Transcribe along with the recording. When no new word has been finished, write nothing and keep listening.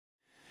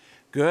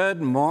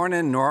Good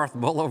morning, North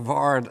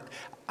Boulevard.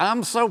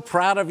 I'm so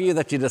proud of you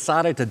that you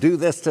decided to do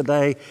this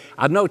today.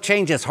 I know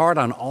change is hard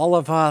on all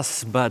of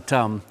us, but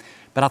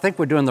I think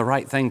we're doing the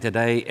right thing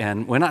today,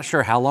 and we're not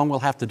sure how long we'll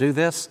have to do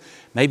this.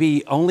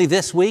 Maybe only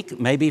this week,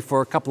 maybe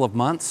for a couple of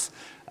months.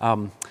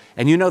 And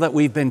you know that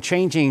we've been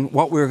changing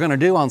what we were going to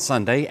do on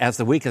Sunday as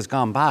the week has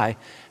gone by.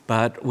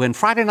 But when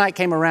Friday night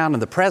came around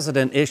and the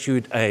president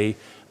issued a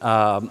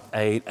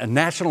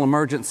national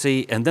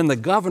emergency, and then the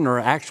governor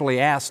actually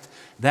asked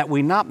that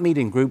we not meet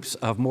in groups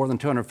of more than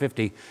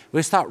 250, we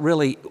just thought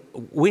really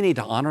we need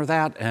to honor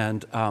that,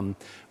 and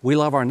we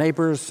love our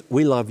neighbors,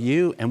 we love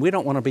you, and we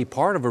don't want to be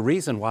part of a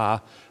reason why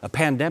a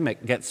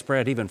pandemic gets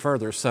spread even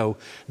further. So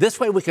this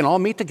way we can all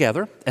meet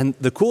together, and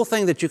the cool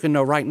thing that you can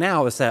know right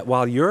now is that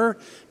while you're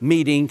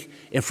meeting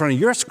in front of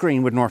your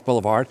screen with North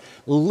Boulevard,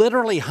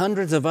 literally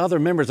hundreds of other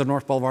members of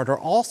North Boulevard are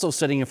also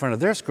sitting in front of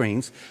their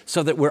screens,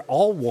 so that we're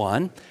all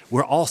one,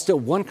 we're all still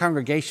one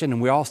congregation,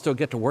 and we all still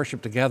get to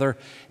worship together,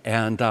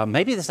 and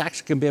maybe this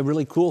actually can be a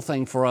really cool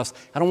thing for us.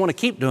 I don't want to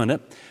keep doing it,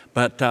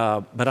 but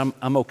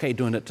I'm okay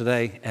doing it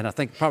today, and I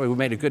think probably we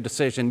made a good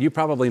decision. You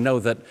probably know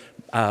that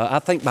I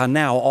think by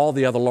now all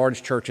the other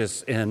large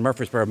churches in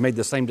Murfreesboro have made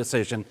the same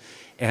decision,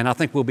 and I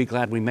think we'll be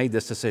glad we made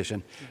this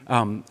decision.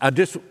 I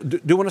just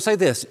do want to say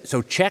this,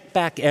 so check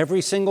back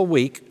every single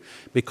week,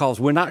 because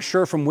we're not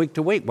sure from week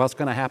to week what's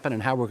going to happen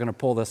and how we're going to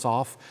pull this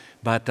off.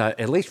 But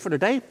at least for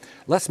today,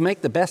 let's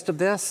make the best of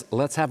this.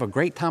 Let's have a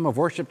great time of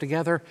worship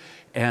together.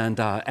 And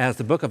as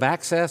the book of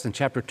Acts says in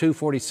chapter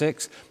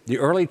 2:46, the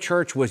early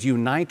church was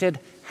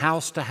united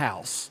house to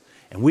house.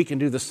 And we can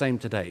do the same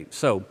today.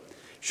 So,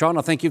 Sean,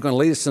 I think you're going to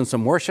lead us in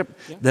some worship.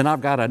 Yeah. Then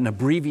I've got an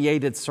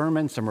abbreviated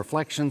sermon, some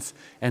reflections,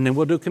 and then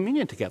we'll do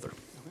communion together.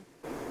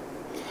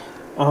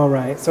 All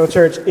right. So,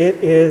 church,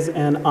 it is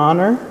an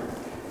honor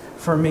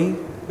for me.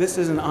 This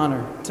is an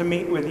honor to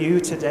meet with you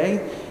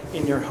today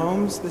in your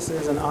homes. This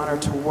is an honor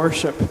to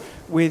worship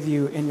with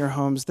you in your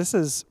homes. This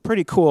is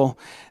pretty cool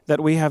that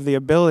we have the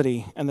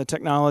ability and the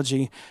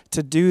technology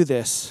to do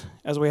this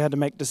as we had to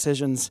make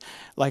decisions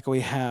like we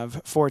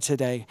have for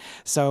today.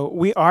 So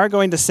we are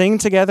going to sing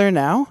together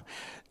now.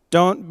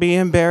 Don't be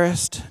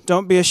embarrassed.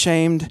 Don't be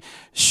ashamed.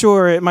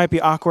 Sure, it might be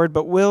awkward,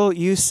 but will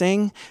you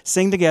sing?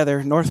 Sing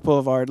together, North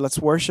Boulevard. Let's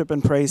worship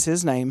and praise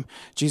His name,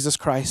 Jesus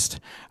Christ,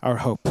 our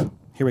hope.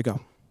 Here we go.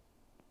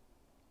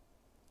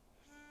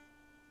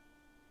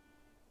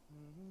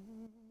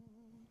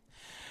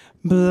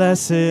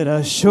 Blessed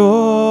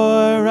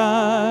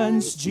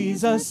assurance,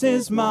 Jesus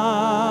is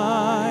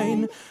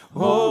mine.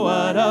 Oh,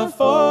 what a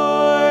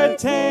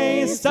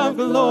foretaste of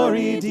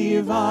glory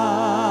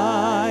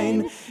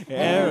divine.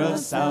 Heir of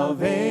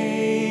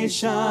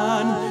salvation,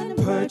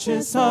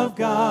 purchase of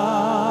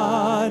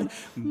God,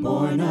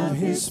 born of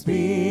His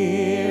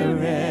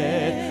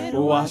Spirit,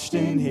 washed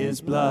in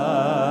His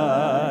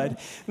blood.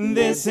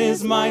 This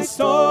is my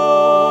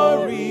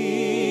story,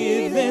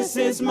 this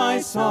is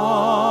my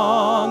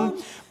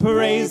song,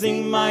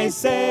 praising my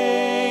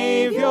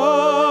Savior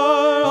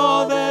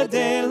all the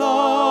day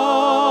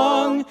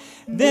long.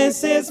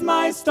 This is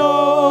my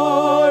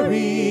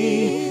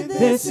story,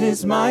 this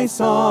is my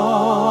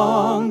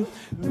song,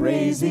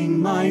 praising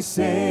my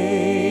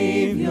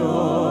Savior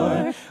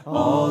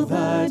all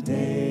the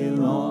day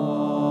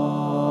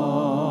long.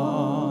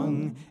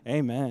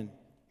 Amen.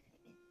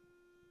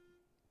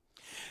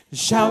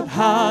 Shout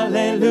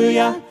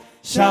hallelujah,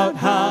 shout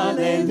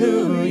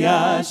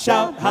hallelujah,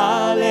 shout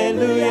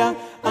hallelujah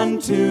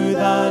unto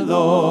the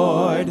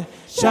Lord.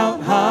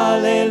 Shout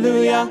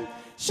hallelujah,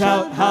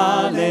 shout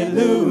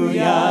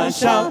hallelujah,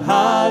 shout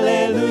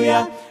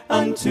hallelujah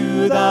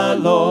unto the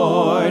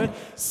Lord.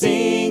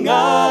 Sing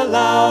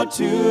aloud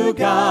to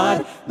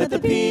God, let the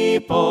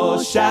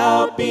people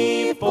shout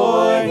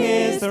before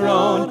His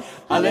throne.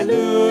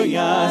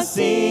 Hallelujah,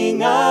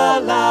 sing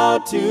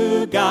aloud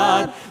to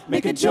God,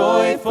 make a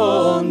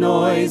joyful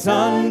noise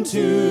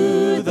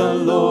unto the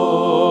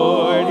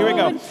Lord. Here we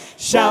go.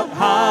 Shout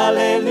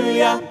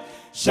hallelujah,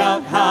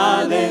 shout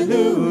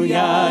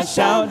hallelujah,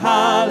 shout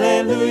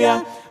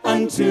hallelujah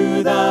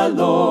unto the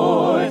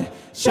Lord.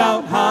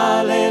 Shout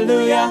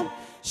hallelujah,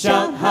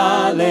 shout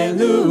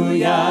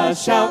hallelujah,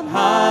 shout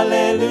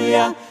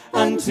hallelujah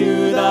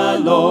unto the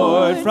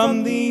Lord.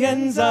 From the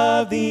ends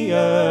of the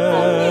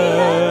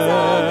earth,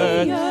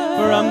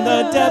 from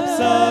the depths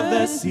of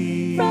the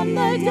sea,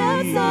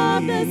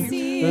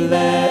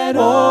 let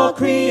all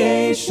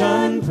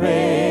creation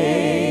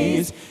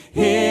praise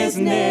His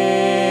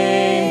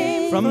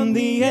name. From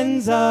the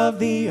ends of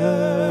the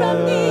earth,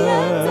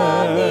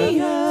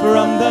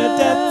 from the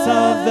depths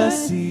of the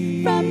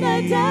sea,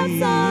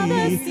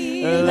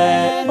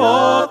 let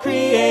all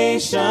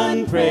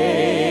creation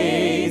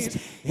praise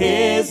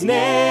His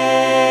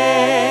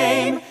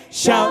name.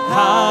 Shout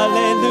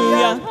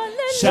hallelujah,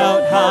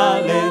 shout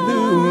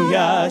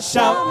hallelujah,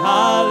 shout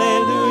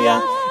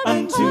hallelujah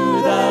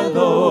unto the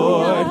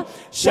Lord.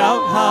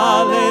 Shout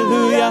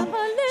hallelujah,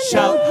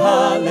 shout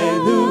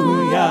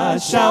hallelujah,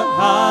 shout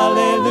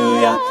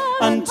hallelujah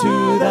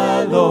unto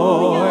the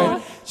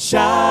Lord.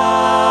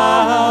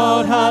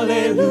 Shout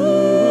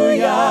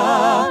hallelujah,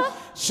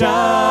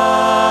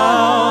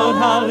 Shout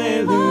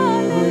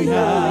hallelujah.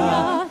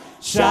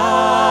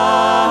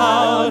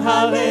 Shout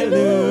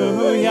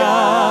hallelujah.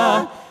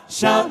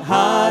 Shout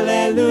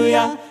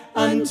hallelujah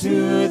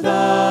unto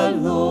the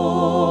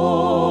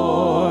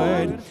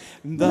Lord.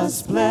 The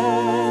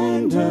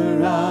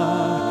splendor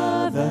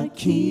of the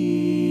King,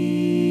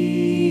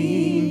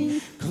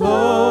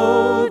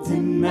 clothed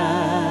in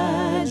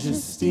majesty.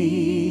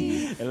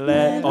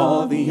 Let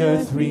all the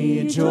earth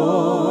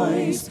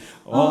rejoice.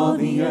 All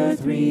the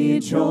earth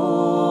rejoice.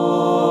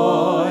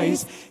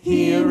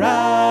 He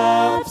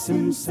wraps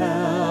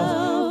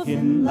himself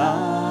in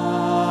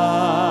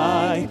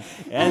light,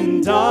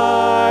 and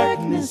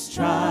darkness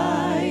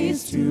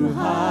tries to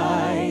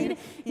hide.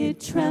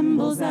 It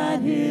trembles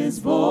at his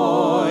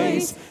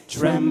voice,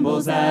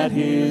 trembles at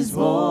his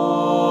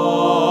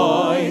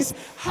voice.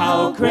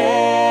 How great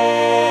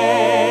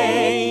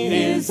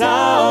is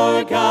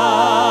our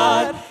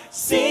God!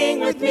 Sing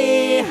with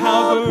me,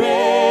 how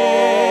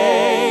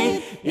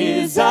great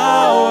is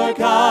our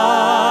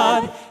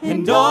God!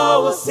 And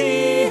all will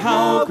see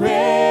how great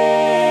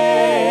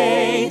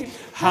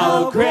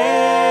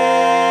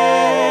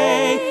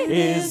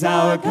is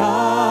our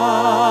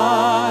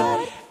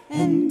God.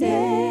 And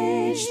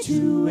age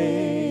to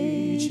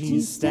age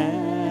he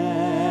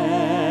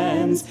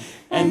stands,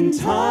 and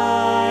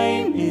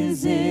time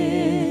is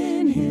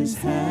in his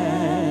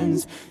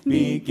hands.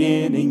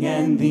 Beginning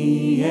and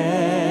the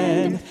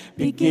end,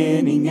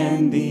 beginning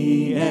and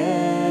the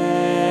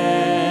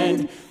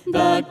end.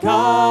 The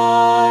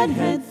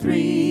Godhead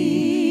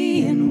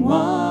three in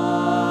one.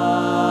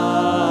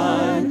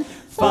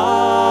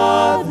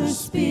 Father,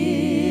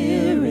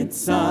 Spirit,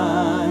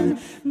 Son,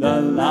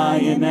 the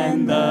Lion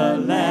and the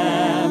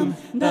Lamb,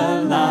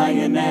 the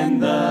Lion and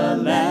the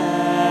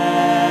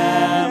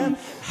Lamb.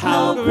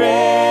 How great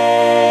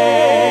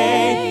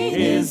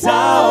is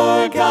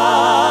our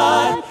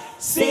God!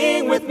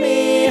 Sing with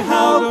me,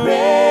 how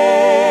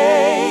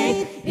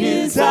great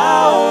is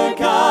our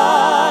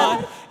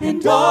God!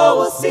 And all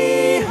will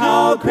see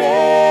how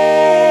great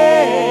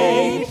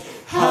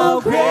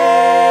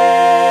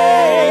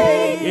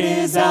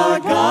is our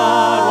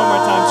God. One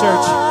more time,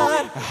 church.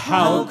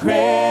 How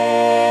great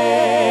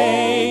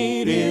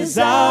is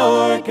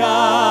our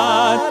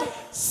God.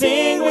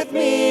 Sing with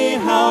me,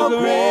 how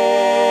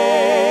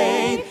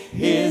great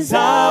is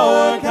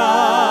our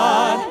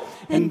God.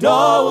 And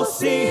all will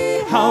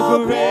see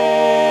how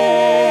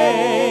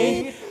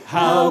great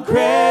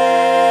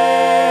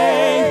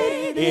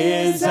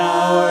is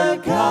our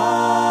God.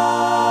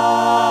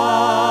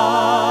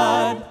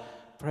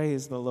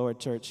 Praise the Lord,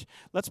 church.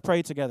 Let's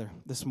pray together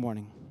this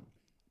morning.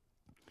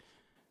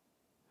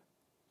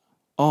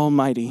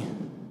 Almighty,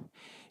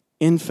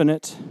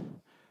 infinite,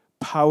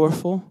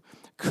 powerful,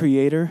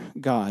 Creator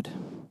God,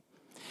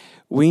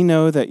 we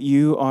know that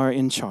you are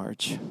in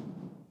charge.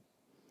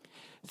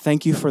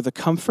 Thank you for the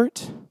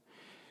comfort.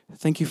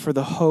 Thank you for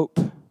the hope.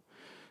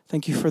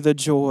 Thank you for the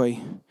joy.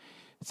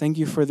 Thank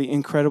you for the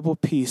incredible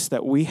peace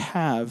that we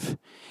have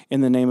in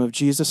the name of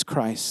Jesus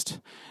Christ,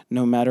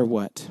 no matter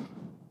what.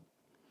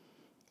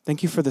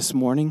 Thank you for this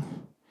morning.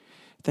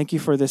 Thank you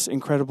for this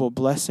incredible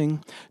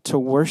blessing to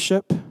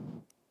worship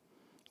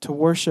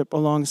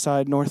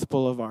alongside North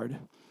Boulevard,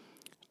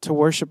 to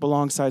worship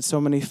alongside so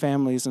many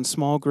families and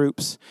small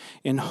groups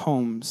in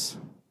homes.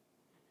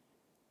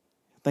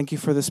 Thank you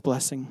for this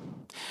blessing.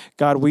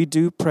 God, we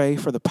do pray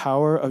for the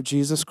power of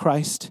Jesus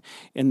Christ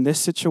in this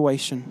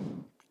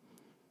situation.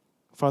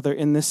 Father,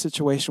 in this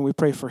situation, we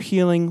pray for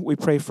healing. We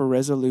pray for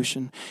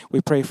resolution.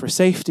 We pray for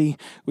safety.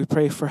 We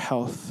pray for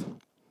health.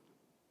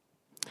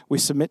 We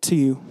submit to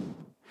you.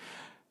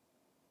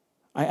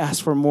 I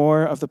ask for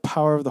more of the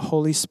power of the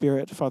Holy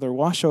Spirit. Father,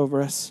 wash over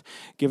us.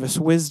 Give us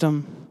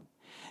wisdom.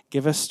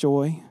 Give us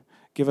joy.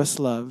 Give us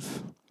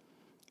love.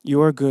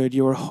 You are good.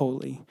 You are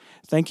holy.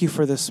 Thank you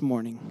for this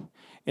morning.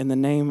 In the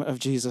name of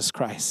Jesus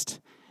Christ,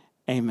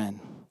 amen.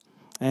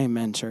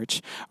 Amen,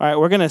 church. All right,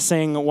 we're going to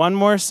sing one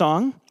more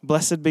song,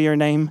 Blessed Be Your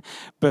Name,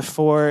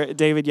 before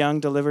David Young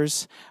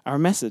delivers our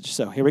message.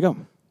 So here we go.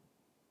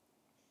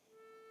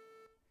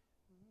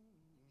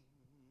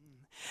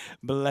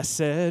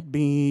 Blessed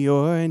be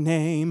your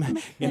name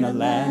in a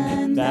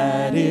land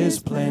that is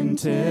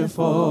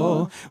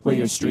plentiful, where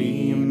your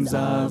streams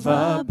of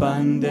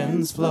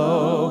abundance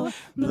flow.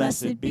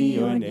 Blessed be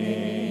your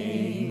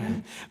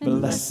name.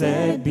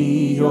 Blessed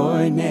be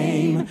your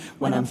name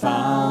when I'm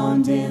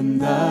found in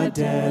the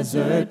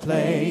desert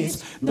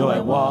place. Though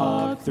I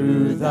walk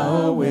through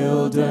the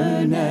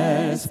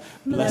wilderness,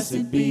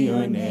 blessed be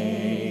your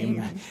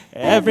name.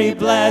 Every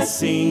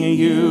blessing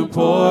you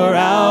pour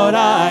out,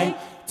 I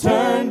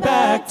turn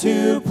back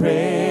to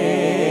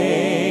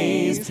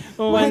praise.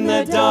 When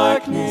the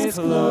darkness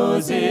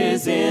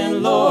closes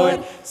in,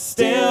 Lord,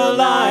 still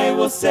I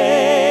will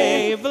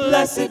say,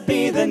 blessed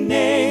be the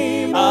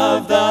name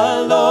of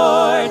the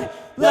Lord.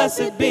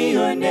 Blessed be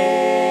your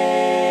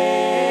name.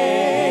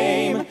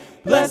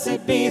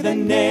 Blessed be the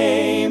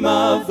name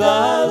of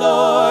the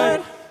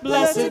Lord.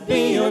 Blessed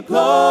be your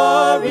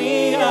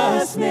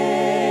glorious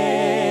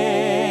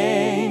name.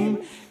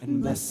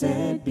 And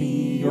Blessed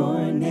be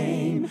your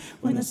name.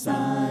 When the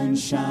sun's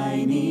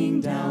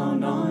shining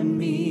down on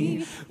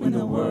me, when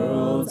the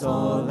world's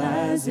all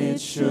as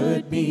it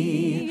should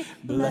be,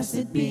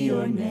 blessed be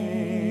your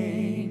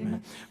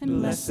name.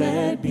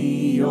 Blessed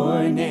be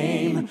your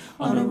name.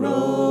 On a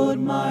road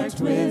marked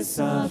with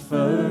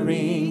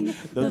suffering,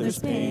 though there's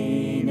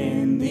pain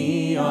in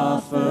the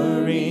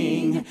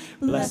offering,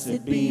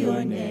 blessed be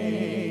your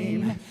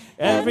name.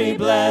 Every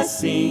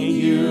blessing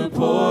you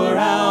pour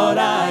out,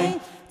 I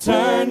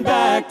turn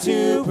back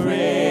to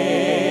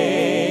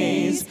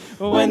praise.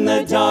 When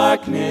the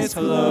darkness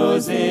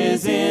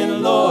closes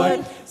in,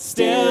 Lord,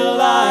 still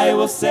I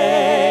will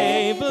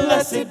say,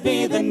 blessed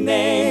be the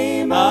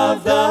name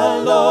of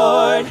the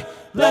Lord.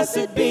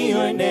 Blessed be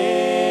your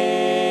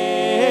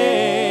name.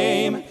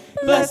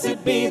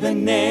 Blessed be the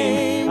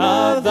name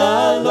of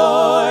the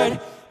Lord.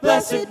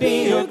 Blessed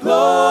be your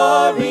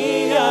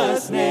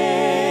glorious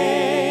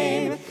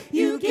name.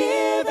 You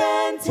give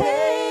and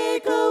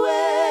take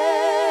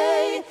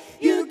away.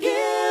 You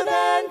give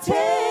and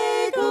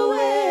take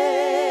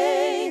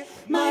away.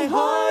 My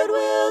heart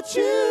will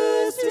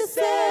choose to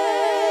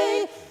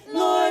say,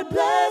 Lord,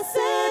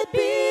 blessed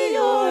be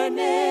your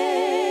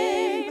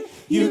name.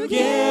 You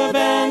give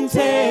and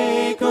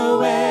take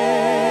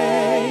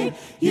away.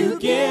 You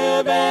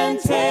give and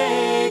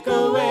take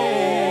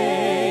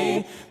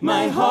away.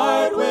 My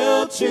heart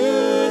will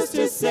choose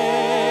to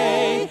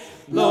say,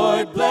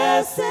 Lord,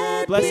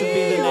 blessed be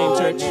the name,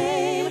 church.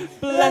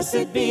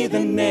 Blessed be the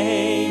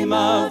name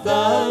of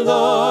the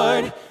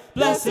Lord.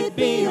 Blessed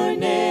be your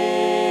name.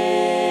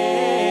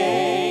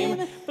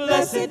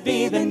 Blessed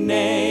be the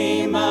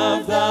name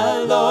of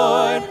the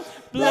Lord.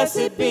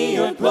 Blessed be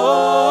your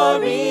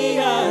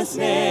glorious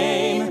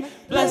name.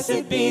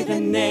 Blessed be the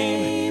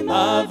name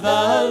of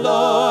the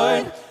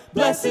Lord.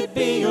 Blessed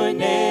be your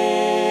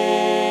name.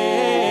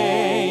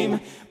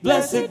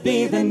 Blessed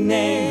be the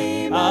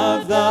name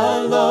of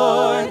the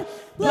Lord.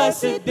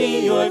 Blessed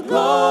be your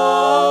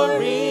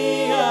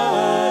glorious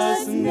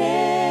name.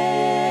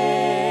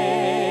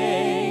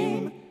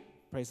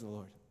 Praise the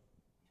Lord.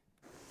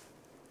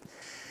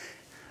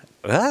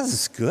 Well,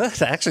 that's good.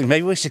 Actually,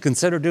 maybe we should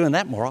consider doing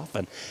that more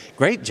often.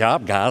 Great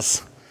job,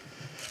 guys.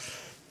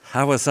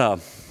 I'm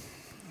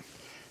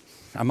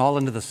all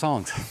into the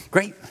songs.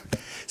 Great.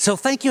 So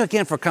thank you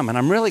again for coming.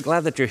 I'm really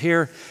glad that you're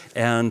here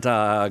and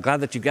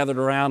glad that you gathered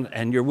around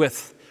and you're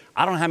with,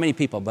 I don't know how many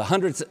people, but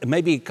hundreds,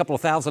 maybe a couple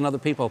of thousand other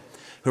people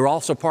who are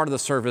also part of the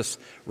service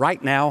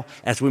right now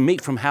as we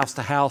meet from house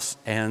to house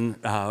and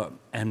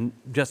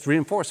just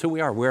reinforce who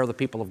we are. We are the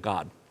people of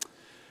God.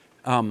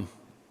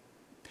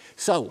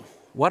 So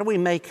what do we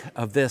make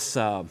of this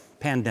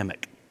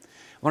pandemic? I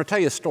want to tell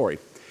you a story.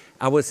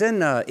 I was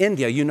in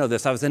India, you know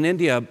this. I was in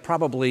India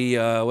probably,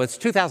 it's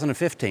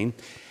 2015,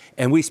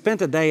 and we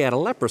spent a day at a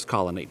leper's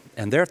colony.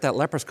 And there at that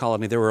leper's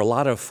colony, there were a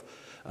lot of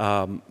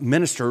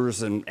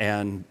ministers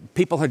and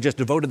people had just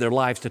devoted their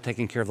lives to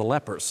taking care of the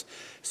lepers.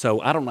 So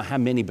I don't know how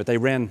many, but they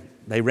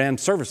ran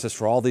services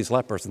for all these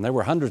lepers, and there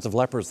were hundreds of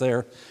lepers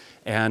there.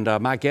 And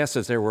my guess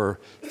is there were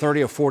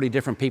 30 or 40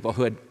 different people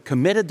who had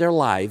committed their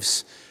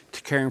lives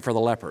to caring for the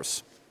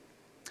lepers.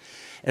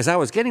 As I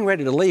was getting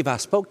ready to leave, I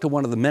spoke to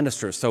one of the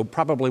ministers, so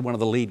probably one of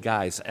the lead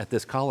guys at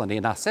this colony,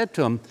 and I said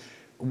to him,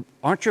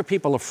 aren't your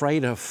people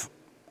afraid of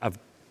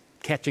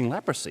catching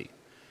leprosy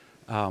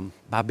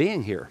by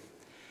being here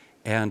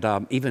and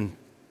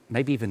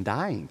maybe even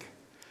dying?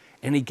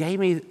 And he gave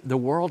me the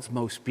world's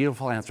most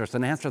beautiful answer. It's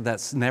an answer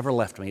that's never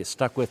left me. It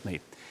stuck with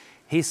me.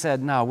 He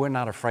said, no, we're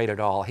not afraid at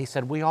all. He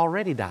said, we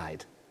already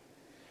died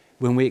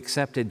when we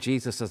accepted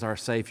Jesus as our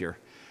Savior.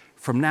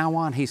 From now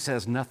on, he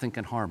says, nothing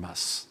can harm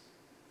us.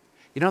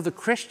 You know, the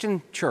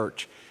Christian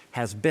church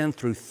has been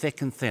through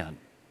thick and thin.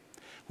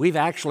 We've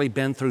actually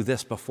been through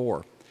this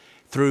before,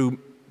 through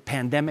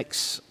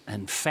pandemics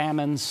and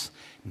famines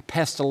and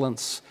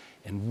pestilence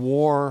and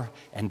war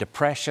and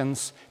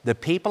depressions. The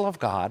people of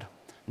God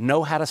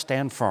know how to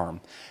stand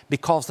firm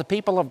because the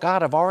people of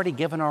God have already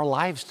given our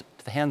lives to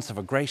the hands of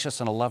a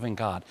gracious and a loving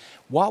God.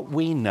 What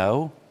we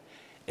know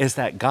is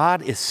that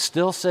God is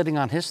still sitting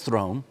on his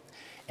throne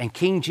and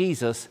King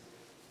Jesus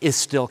is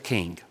still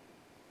king.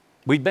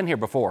 We've been here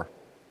before.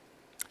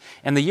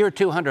 In the year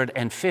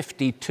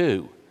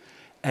 252,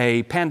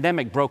 a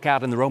pandemic broke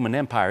out in the Roman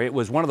Empire. It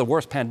was one of the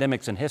worst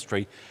pandemics in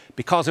history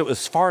because it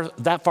was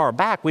that far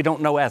back. We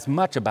don't know as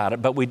much about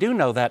it, but we do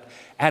know that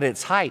at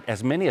its height,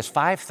 as many as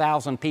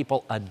 5,000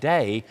 people a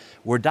day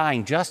were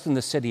dying just in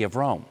the city of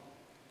Rome.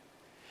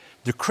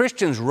 The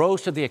Christians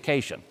rose to the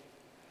occasion.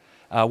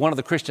 One of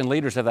the Christian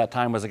leaders at that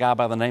time was a guy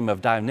by the name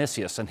of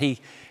Dionysius, and he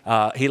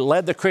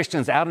led the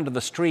Christians out into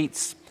the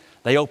streets.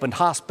 They opened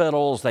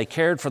hospitals, they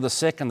cared for the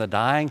sick and the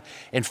dying.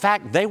 In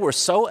fact, they were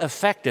so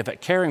effective at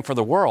caring for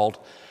the world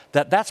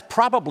that that's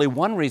probably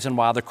one reason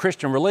why the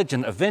Christian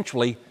religion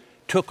eventually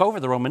took over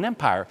the Roman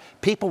Empire.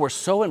 People were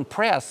so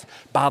impressed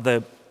by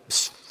the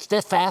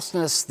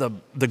steadfastness,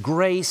 the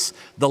grace,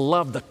 the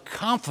love, the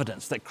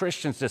confidence that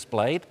Christians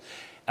displayed.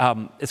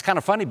 It's kind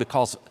of funny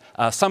because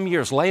some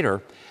years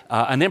later,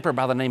 an emperor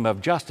by the name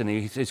of Justin,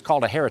 he's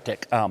called a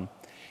heretic,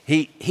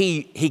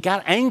 He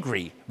got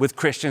angry with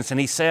Christians and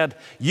he said,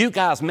 you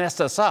guys messed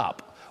us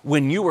up.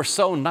 When you were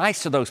so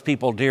nice to those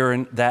people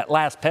during that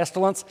last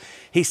pestilence,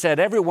 he said,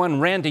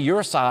 everyone ran to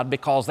your side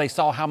because they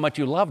saw how much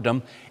you loved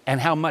them and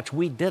how much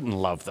we didn't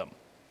love them.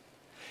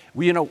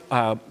 Well, you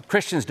know,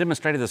 Christians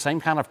demonstrated the same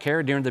kind of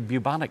care during the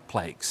bubonic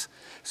plagues.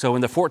 So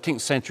in the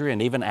 14th century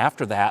and even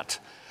after that,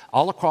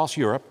 all across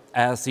Europe,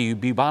 as the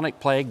bubonic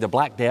plague, the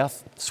Black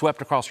Death,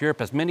 swept across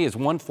Europe, as many as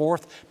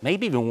 1/4,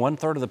 maybe even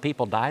 1/3 of the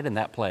people died in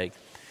that plague.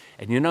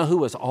 And you know who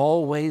was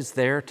always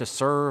there to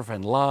serve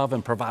and love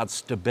and provide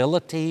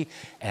stability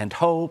and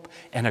hope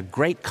and a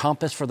great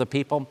compass for the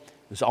people?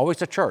 It was always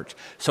the church.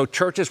 So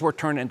churches were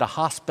turned into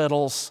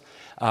hospitals.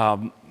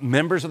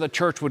 Members of the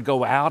church would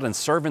go out and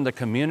serve in the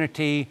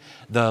community.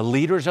 The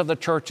leaders of the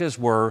churches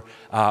were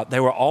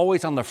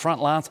always on the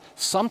front lines,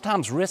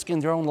 sometimes risking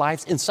their own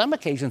lives, in some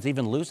occasions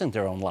even losing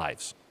their own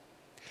lives.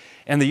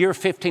 In the year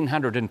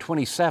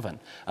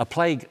 1527, a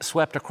plague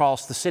swept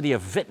across the city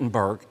of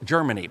Wittenberg,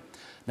 Germany.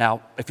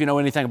 Now, if you know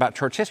anything about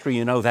church history,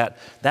 you know that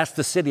that's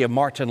the city of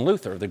Martin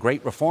Luther, the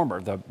great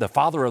reformer, the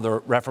father of the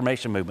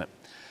Reformation movement.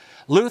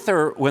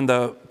 Luther, when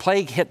the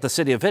plague hit the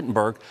city of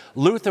Wittenberg,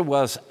 Luther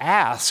was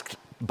asked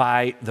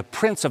by the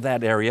prince of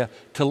that area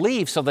to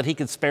leave so that he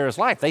could spare his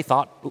life. They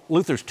thought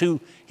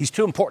he's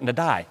too important to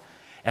die.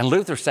 And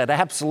Luther said,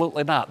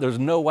 absolutely not. There's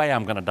no way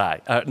I'm going to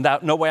die.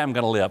 No way I'm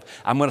going to live.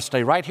 I'm going to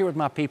stay right here with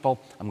my people.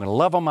 I'm going to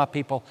love on my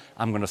people.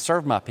 I'm going to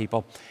serve my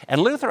people.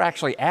 And Luther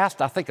actually asked,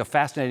 I think, a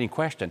fascinating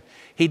question.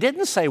 He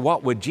didn't say,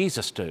 what would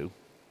Jesus do?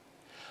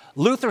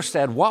 Luther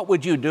said, what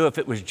would you do if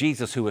it was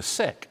Jesus who was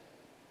sick?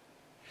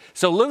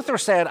 So Luther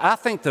said, I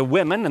think the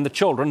women and the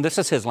children, this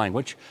is his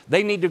language,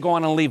 they need to go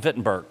on and leave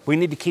Wittenberg. We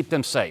need to keep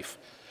them safe.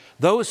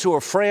 Those who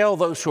are frail,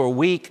 those who are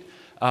weak,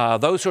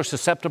 those who are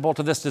susceptible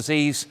to this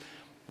disease,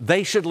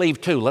 they should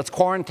leave too. Let's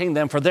quarantine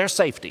them for their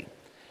safety.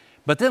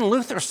 But then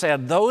Luther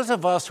said, those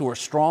of us who are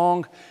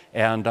strong,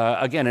 and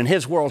again, in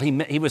his world,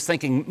 he was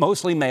thinking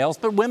mostly males,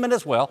 but women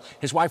as well.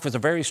 His wife was a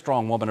very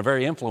strong woman, a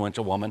very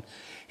influential woman.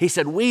 He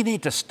said, we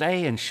need to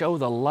stay and show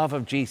the love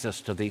of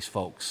Jesus to these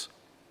folks.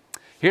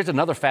 Here's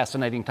another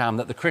fascinating time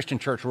that the Christian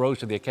church rose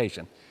to the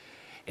occasion.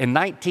 In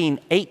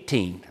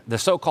 1918, the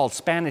so-called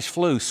Spanish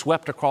flu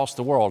swept across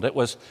the world. It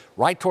was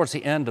right towards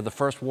the end of the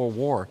First World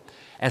War.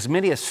 As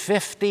many as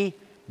 50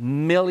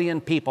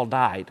 million people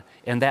died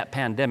in that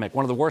pandemic,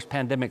 one of the worst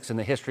pandemics in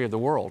the history of the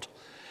world.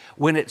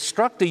 When it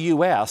struck the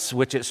U.S.,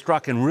 which it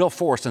struck in real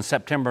force in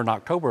September and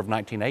October of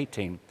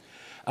 1918,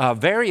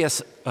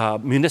 various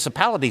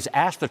municipalities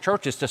asked the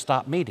churches to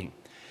stop meeting.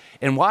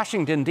 In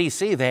Washington,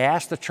 D.C., they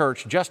asked the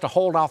church just to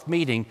hold off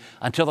meeting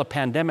until the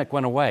pandemic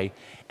went away.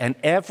 And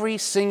every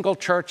single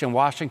church in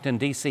Washington,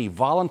 D.C.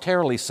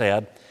 voluntarily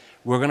said,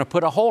 we're going to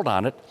put a hold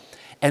on it.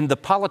 And the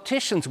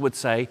politicians would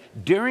say,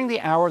 during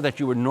the hour that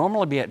you would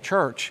normally be at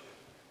church,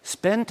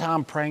 spend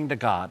time praying to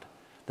God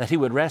that He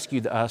would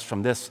rescue us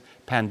from this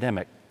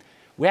pandemic.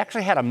 We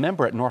actually had a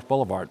member at North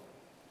Boulevard,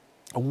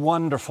 a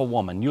wonderful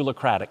woman, Eula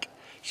Craddock.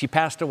 She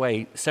passed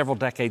away several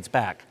decades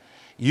back.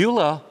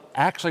 Eula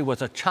actually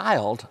was a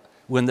child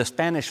when the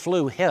Spanish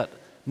flu hit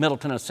Middle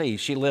Tennessee.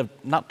 She lived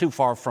not too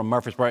far from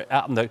Murfreesboro,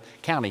 out in the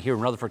county, here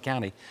in Rutherford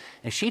County.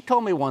 And she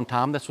told me one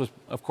time, this was,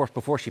 of course,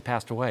 before she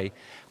passed away,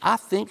 I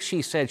think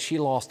she said she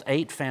lost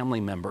 8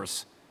 family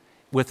members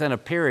within a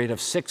period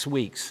of 6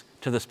 weeks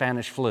to the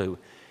Spanish flu.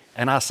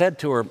 And I said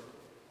to her,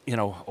 you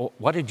know,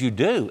 what did you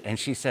do? And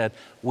she said,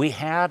 we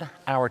had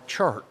our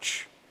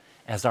church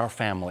as our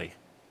family.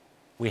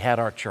 We had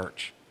our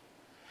church.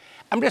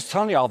 I'm just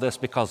telling you all this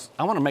because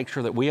I want to make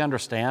sure that we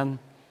understand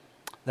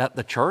that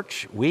the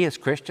church, we as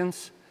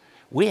Christians,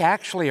 we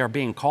actually are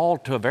being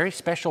called to a very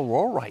special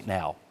role right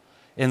now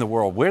in the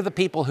world. We're the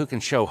people who can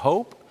show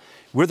hope.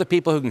 We're the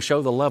people who can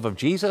show the love of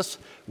Jesus.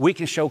 We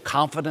can show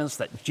confidence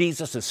that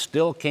Jesus is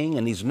still king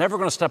and He's never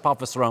going to step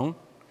off His throne.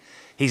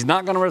 He's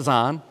not going to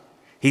resign.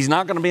 He's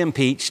not going to be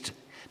impeached.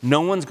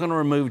 No one's going to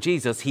remove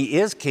Jesus. He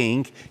is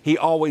king. He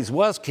always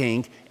was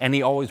king, and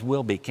He always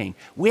will be king.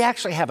 We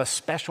actually have a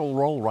special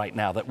role right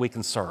now that we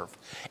can serve.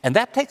 And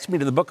that takes me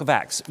to the book of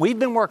Acts. We've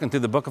been working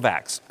through the book of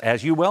Acts,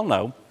 as you well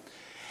know,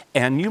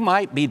 and you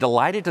might be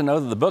delighted to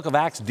know that the book of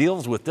Acts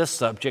deals with this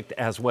subject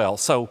as well.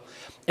 So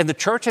in the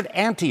church at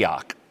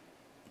Antioch,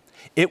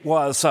 it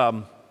was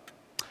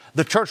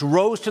the church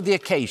rose to the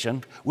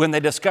occasion when they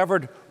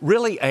discovered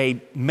really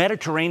a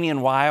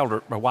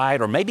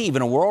Mediterranean-wide or maybe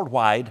even a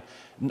worldwide.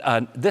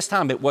 This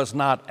time it was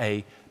not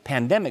a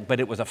pandemic, but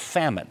it was a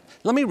famine.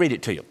 Let me read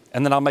it to you,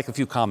 and then I'll make a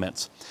few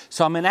comments.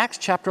 So I'm in Acts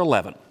chapter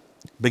 11,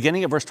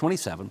 beginning at verse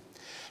 27.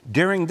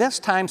 During this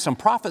time, some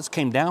prophets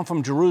came down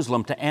from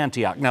Jerusalem to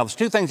Antioch. Now, there's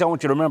 2 things I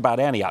want you to remember about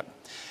Antioch.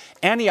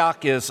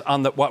 Antioch is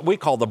on what we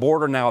call the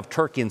border now of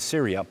Turkey and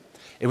Syria.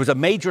 It was a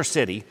major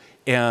city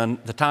in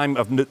the time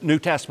of New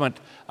Testament,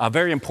 a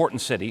very important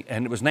city,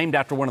 and it was named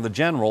after one of the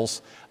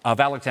generals of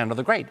Alexander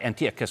the Great.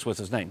 Antiochus was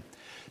his name.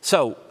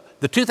 So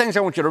the 2 things I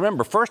want you to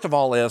remember, first of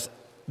all, is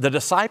the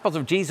disciples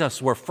of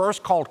Jesus were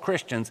first called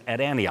Christians at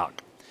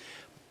Antioch.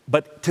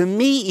 But to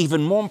me,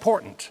 even more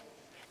important,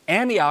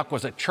 Antioch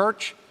was a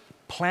church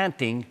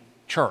planting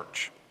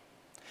church.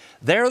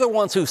 They're the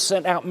ones who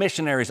sent out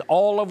missionaries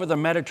all over the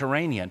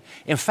Mediterranean.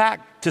 In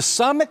fact, to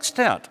some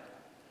extent,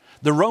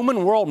 the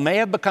Roman world may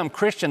have become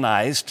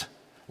Christianized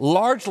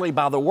largely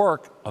by the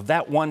work of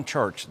that one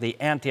church, the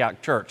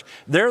Antioch church.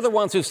 They're the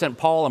ones who sent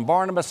Paul and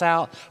Barnabas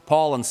out,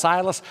 Paul and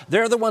Silas.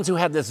 They're the ones who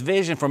had this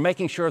vision for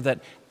making sure that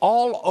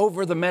all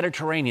over the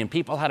Mediterranean,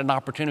 people had an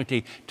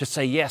opportunity to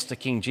say yes to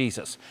King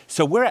Jesus.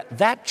 So we're at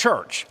that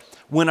church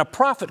when a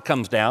prophet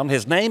comes down.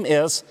 His name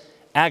is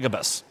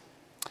Agabus.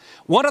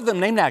 One of them,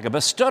 named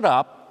Agabus, stood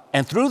up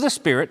and through the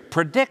Spirit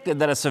predicted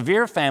that a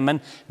severe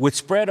famine would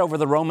spread over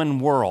the Roman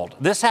world.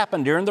 This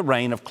happened during the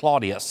reign of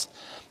Claudius.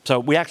 So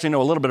we actually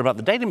know a little bit about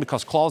the dating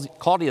because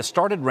Claudius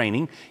started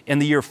reigning in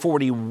the year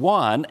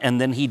 41,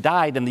 and then he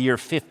died in the year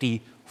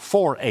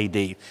 54 AD.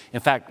 In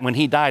fact, when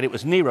he died, it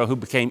was Nero who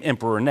became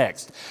emperor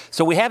next.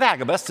 So we have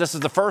Agabus. This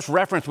is the first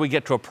reference we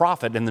get to a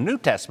prophet in the New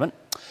Testament.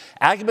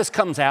 Agabus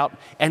comes out,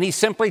 and he's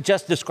simply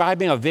just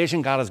describing a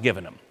vision God has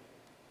given him.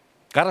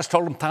 God has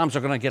told him times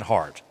are going to get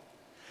hard.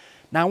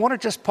 Now, I want to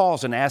just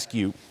pause and ask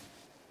you,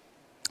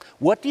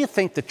 what do you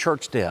think the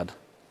church did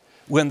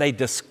when they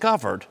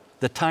discovered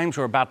the times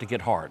were about to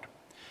get hard?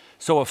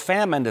 So a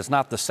famine is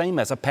not the same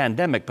as a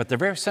pandemic, but they're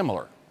very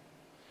similar.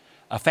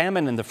 A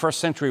famine in the first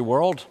century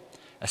world,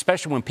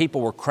 especially when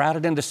people were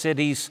crowded into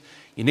cities,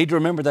 you need to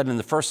remember that in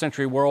the first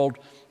century world,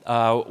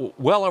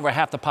 well over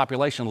half the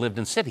population lived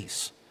in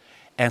cities.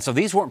 And so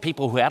these weren't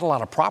people who had a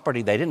lot of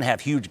property. They didn't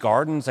have huge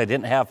gardens. They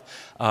didn't have,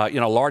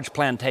 large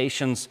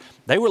plantations.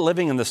 They were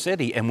living in the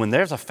city. And when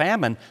there's a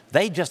famine,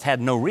 they just had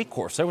no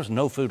recourse. There was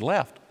no food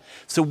left.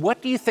 So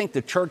what do you think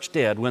the church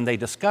did when they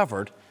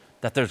discovered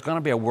that there's going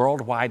to be a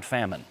worldwide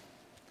famine?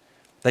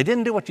 They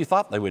didn't do what you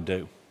thought they would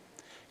do.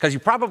 Because you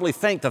probably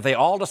think that they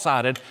all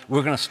decided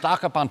we're going to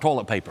stock up on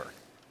toilet paper.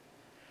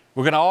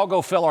 We're going to all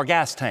go fill our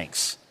gas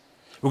tanks.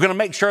 We're going to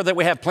make sure that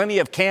we have plenty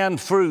of canned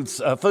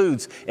foods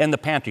in the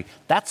pantry.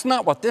 That's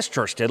not what this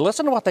church did.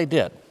 Listen to what they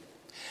did.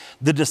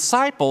 The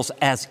disciples,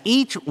 as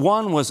each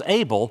one was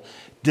able,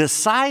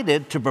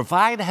 decided to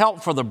provide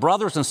help for the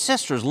brothers and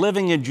sisters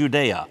living in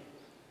Judea.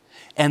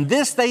 And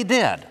this they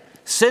did,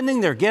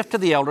 sending their gift to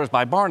the elders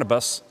by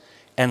Barnabas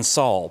and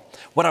Saul.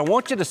 What I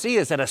want you to see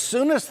is that as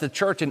soon as the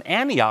church in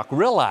Antioch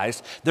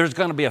realized there's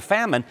going to be a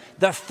famine,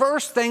 the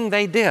first thing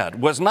they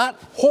did was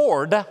not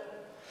hoard.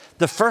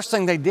 The first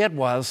thing they did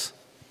was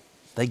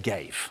they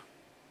gave.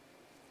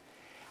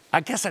 I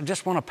guess I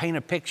just want to paint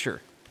a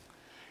picture.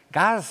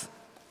 Guys,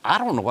 I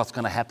don't know what's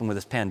going to happen with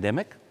this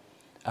pandemic.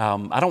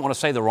 I don't want to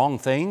say the wrong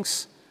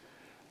things.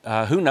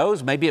 Who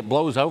knows? Maybe it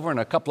blows over in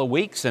a couple of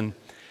weeks and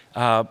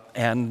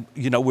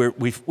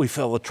we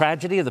feel the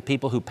tragedy of the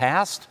people who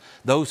passed,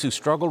 those who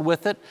struggled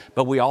with it,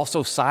 but we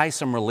also sigh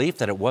some relief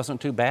that it wasn't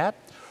too bad.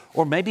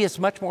 Or maybe it's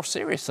much more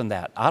serious than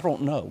that. I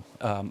don't know.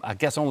 I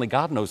guess only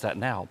God knows that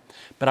now.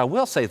 But I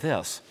will say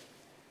this.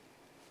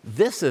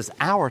 This is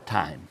our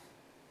time.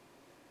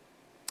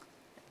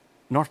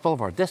 North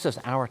Boulevard, this is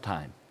our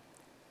time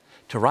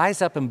to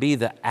rise up and be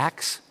the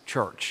Acts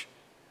church,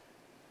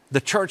 the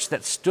church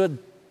that stood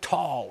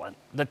tall and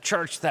the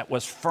church that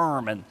was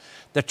firm and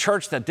the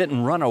church that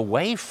didn't run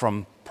away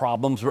from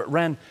problems but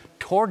ran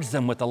towards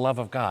them with the love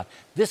of God.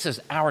 This is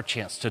our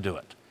chance to do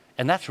it.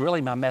 And that's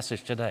really my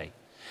message today.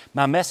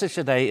 My message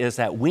today is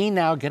that we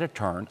now get a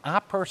turn. I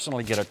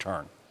personally get a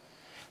turn.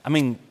 I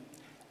mean,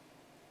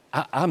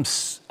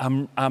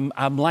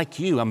 I'm like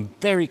you. I'm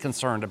very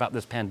concerned about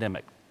this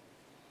pandemic.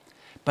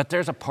 But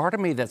there's a part of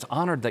me that's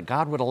honored that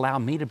God would allow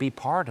me to be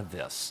part of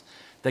this,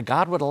 that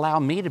God would allow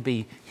me to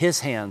be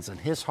His hands and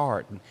His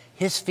heart and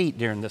His feet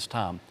during this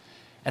time.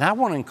 And I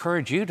want to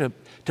encourage you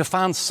to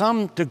find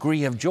some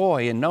degree of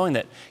joy in knowing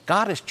that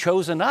God has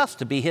chosen us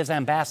to be His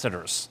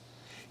ambassadors,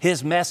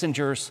 His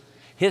messengers,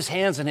 His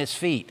hands and His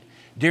feet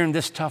during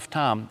this tough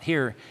time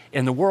here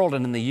in the world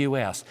and in the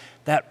U.S.,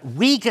 that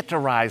we get to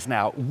rise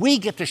now. We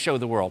get to show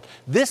the world.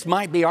 This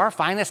might be our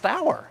finest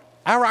hour,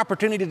 our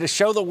opportunity to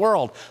show the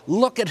world,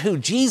 look at who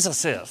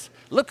Jesus is.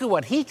 Look at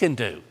what He can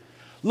do.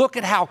 Look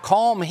at how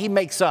calm He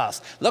makes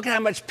us. Look at how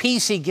much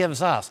peace He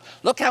gives us.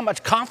 Look how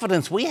much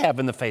confidence we have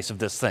in the face of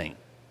this thing.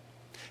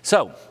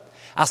 So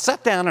I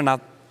sat down and I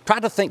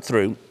tried to think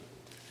through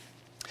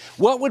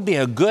what would be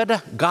a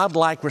good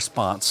God-like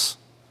response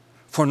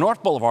for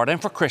North Boulevard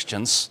and for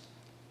Christians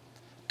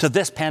to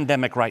this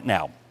pandemic right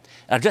now.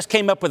 I just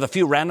came up with a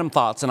few random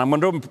thoughts, and I'm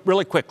going to do them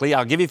really quickly.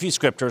 I'll give you a few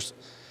scriptures,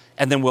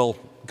 and then we'll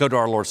go to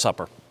our Lord's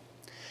Supper.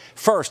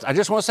 First, I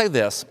just want to say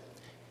this.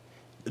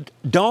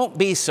 Don't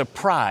be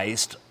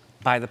surprised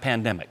by the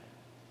pandemic.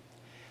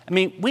 I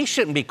mean, we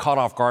shouldn't be caught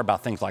off guard by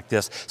things like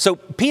this. So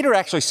Peter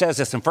actually says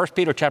this in 1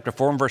 Peter chapter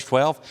 4 and verse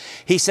 12.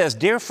 He says,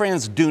 "Dear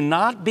friends, do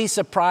not be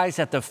surprised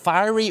at the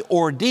fiery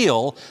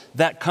ordeal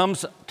that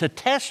comes to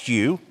test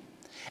you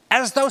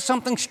as though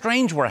something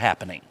strange were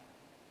happening."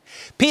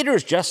 Peter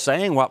is just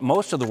saying what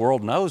most of the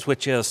world knows,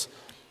 which is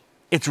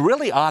it's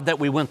really odd that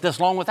we went this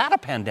long without a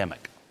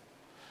pandemic.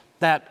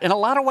 That in a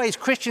lot of ways,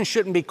 Christians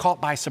shouldn't be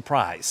caught by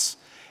surprise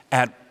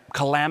at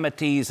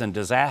calamities and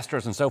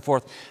disasters and so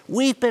forth.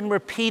 We've been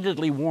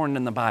repeatedly warned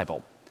in the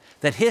Bible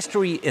that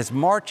history is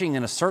marching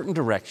in a certain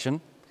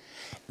direction,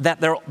 that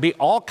there will be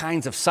all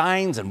kinds of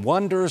signs and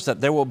wonders,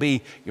 that there will be,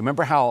 you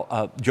remember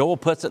how Joel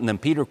puts it and then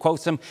Peter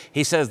quotes him?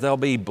 He says there'll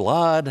be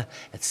blood,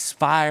 it's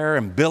fire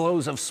and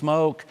billows of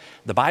smoke.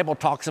 The Bible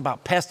talks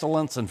about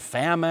pestilence and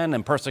famine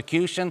and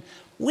persecution.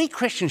 We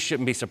Christians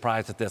shouldn't be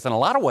surprised at this. In a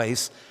lot of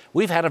ways,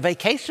 we've had a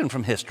vacation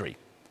from history.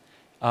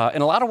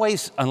 In a lot of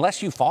ways,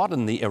 unless you fought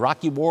in the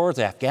Iraqi wars,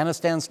 the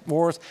Afghanistan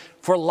wars,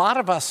 for a lot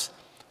of us,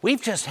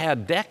 we've just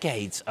had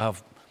decades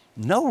of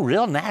no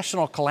real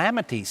national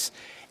calamities.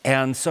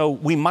 And so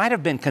we might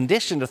have been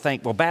conditioned to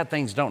think, well, bad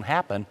things don't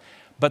happen.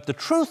 But the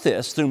truth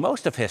is, through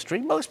most of history,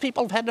 most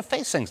people have had to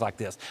face things like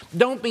this.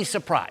 Don't be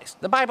surprised.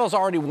 The Bible's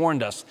already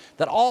warned us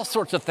that all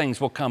sorts of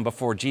things will come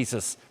before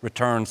Jesus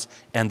returns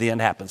and the end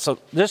happens. So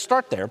let's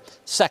start there.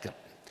 Second,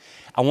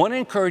 I want to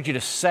encourage you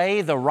to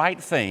say the right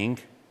thing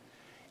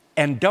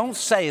and don't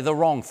say the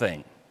wrong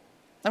thing.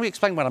 Let me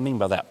explain what I mean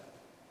by that.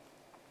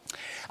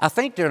 I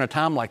think during a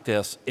time like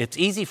this, it's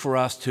easy for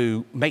us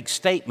to make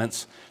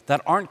statements that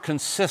aren't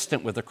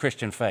consistent with the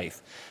Christian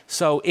faith.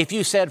 So if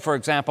you said, for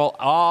example,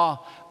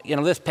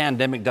 this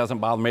pandemic doesn't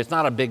bother me, it's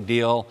not a big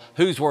deal,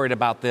 who's worried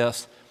about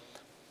this?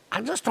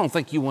 I just don't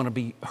think you want to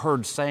be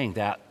heard saying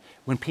that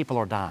when people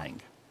are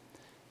dying.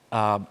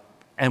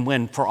 And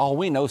when, for all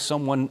we know,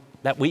 someone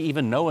that we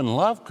even know and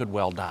love could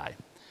well die.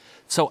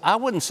 So I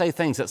wouldn't say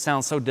things that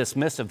sound so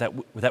dismissive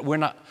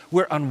that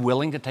we're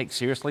unwilling to take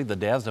seriously the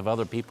deaths of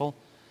other people.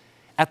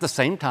 At the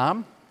same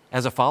time,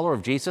 as a follower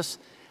of Jesus,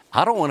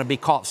 I don't want to be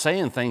caught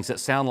saying things that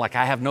sound like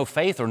I have no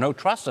faith or no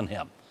trust in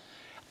him.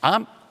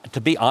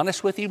 To be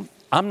honest with you,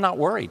 I'm not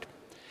worried.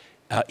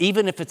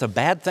 Even if it's a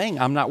bad thing,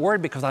 I'm not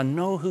worried because I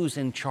know who's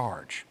in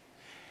charge.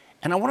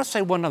 And I want to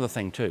say one other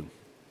thing too.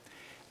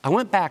 I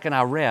went back and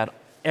I read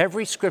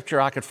every scripture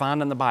I could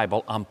find in the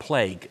Bible on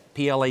plague,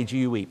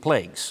 P-L-A-G-U-E,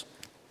 plagues,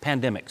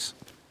 pandemics.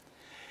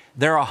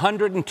 There are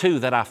 102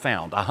 that I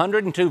found,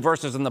 102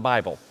 verses in the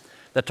Bible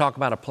that talk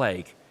about a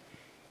plague.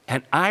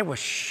 And I was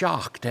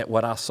shocked at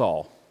what I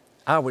saw.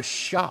 I was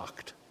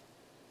shocked.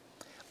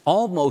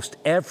 Almost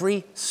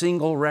every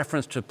single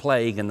reference to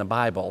plague in the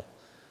Bible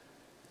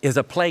is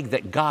a plague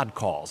that God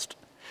caused.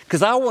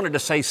 Because I wanted to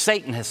say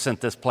Satan has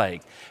sent this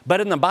plague. But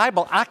in the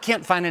Bible, I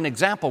can't find an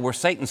example where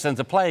Satan sends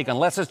a plague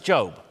unless it's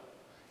Job.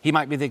 He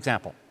might be the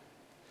example.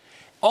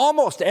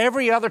 Almost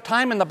every other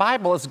time in the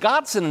Bible is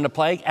God sending a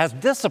plague as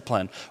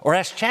discipline or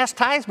as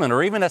chastisement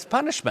or even as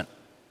punishment.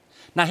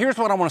 Now here's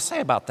what I want to say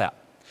about that.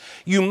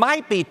 You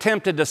might be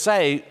tempted to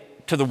say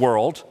to the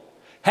world,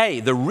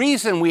 hey, the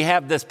reason we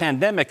have this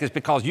pandemic is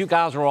because you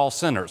guys are all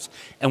sinners.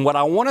 And what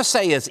I want to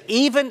say is,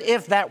 even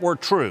if that were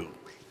true,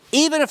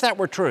 is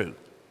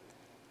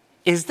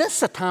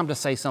this a time to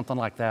say something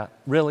like that?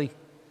 Really?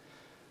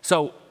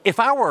 So if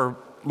I were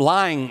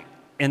lying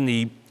in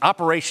the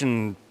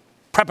operation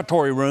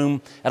preparatory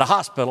room at a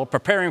hospital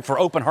preparing for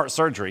open heart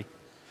surgery,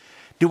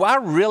 do I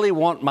really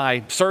want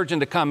my surgeon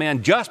to come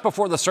in just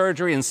before the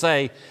surgery and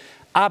say,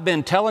 I've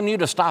been telling you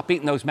to stop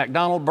eating those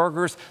McDonald's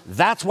burgers.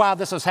 That's why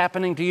this is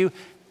happening to you.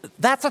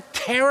 That's a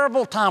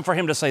terrible time for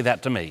him to say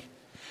that to me.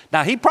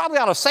 Now, he probably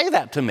ought to say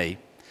that to me,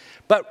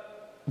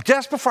 but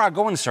just before I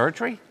go in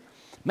surgery,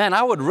 man,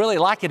 I would really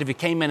like it if he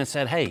came in and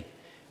said, hey,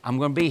 I'm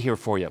going to be here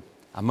for you.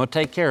 I'm going to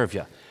take care of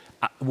you.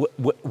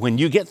 When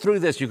you get through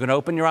this, you can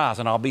open your eyes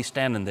and I'll be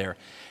standing there.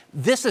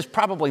 This is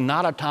probably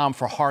not a time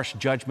for harsh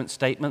judgment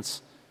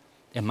statements,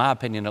 in my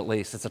opinion at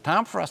least. It's a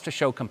time for us to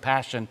show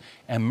compassion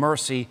and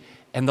mercy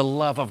and the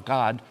love of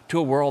God to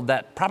a world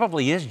that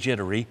probably is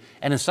jittery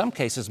and in some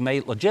cases may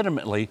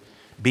legitimately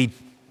be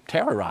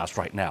terrorized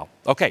right now.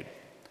 Okay,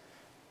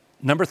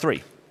 number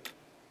 3,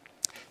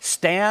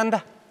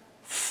 stand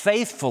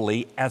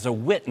faithfully as a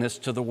witness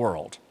to the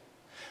world.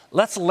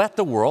 Let's let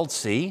the world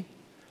see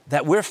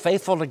that we're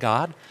faithful to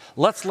God.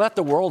 Let's let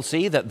the world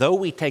see that though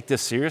we take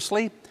this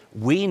seriously,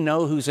 we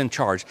know who's in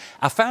charge.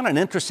 I found an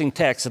interesting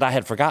text that I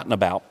had forgotten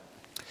about.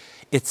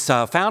 It's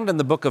found in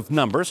the book of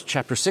Numbers,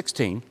 chapter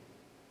 16.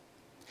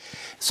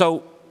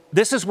 So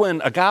this is when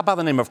a guy by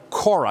the name of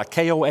Korah,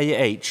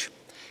 K-O-A-H,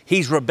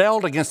 he's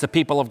rebelled against the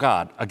people of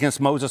God,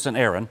 against Moses and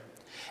Aaron,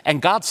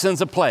 and God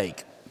sends a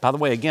plague. By the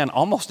way, again,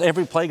 almost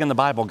every plague in the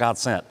Bible God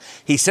sent.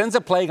 He sends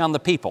a plague on the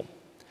people.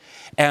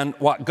 And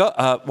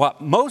what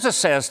Moses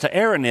says to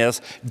Aaron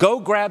is, go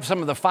grab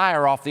some of the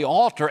fire off the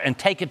altar and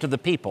take it to the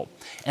people.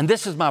 And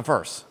this is my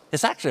verse.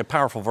 It's actually a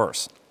powerful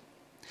verse.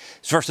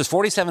 It's verses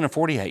 47 and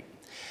 48.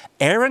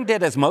 Aaron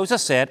did as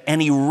Moses said,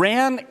 and he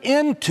ran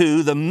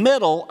into the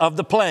middle of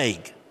the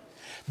plague.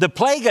 The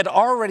plague had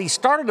already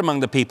started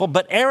among the people,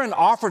 but Aaron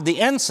offered the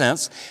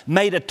incense,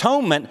 made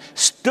atonement,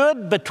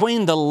 stood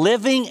between the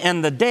living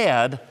and the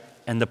dead,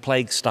 and the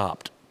plague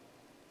stopped.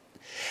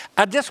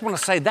 I just want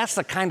to say that's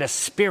the kind of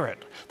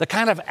spirit, the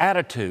kind of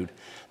attitude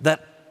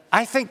that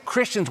I think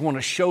Christians want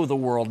to show the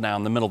world now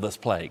in the middle of this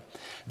plague,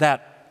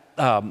 that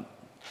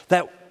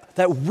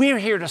we're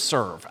here to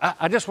serve.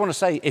 I just want to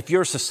say, if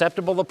you're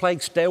susceptible to the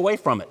plague, stay away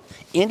from it.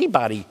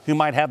 Anybody who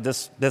might have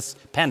this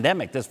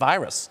pandemic, this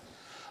virus,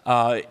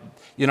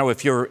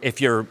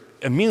 if your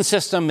immune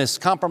system is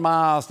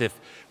compromised, if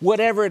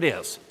whatever it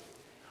is.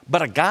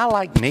 But a guy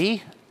like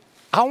me,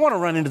 I want to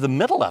run into the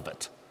middle of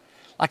it.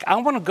 Like, I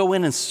want to go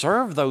in and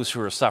serve those who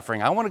are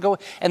suffering. I want to go,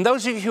 and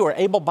those of you who are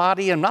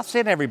able-bodied, I'm not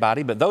saying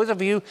everybody, but those of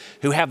you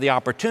who have the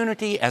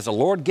opportunity, as the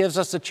Lord gives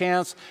us a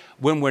chance,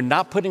 when we're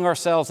not putting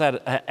ourselves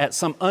at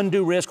some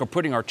undue risk or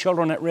putting our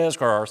children at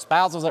risk or our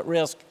spouses at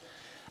risk,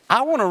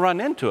 I want to run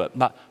into it.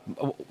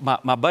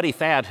 My buddy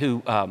Thad,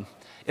 who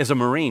is a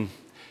Marine,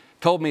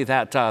 told me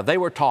that they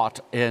were taught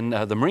in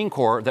the Marine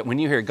Corps that when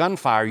you hear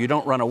gunfire, you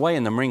don't run away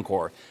in the Marine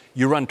Corps.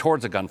 You run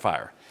towards a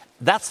gunfire.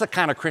 That's the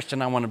kind of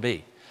Christian I want to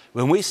be.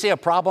 When we see a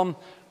problem,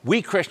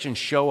 we Christians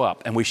show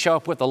up, and we show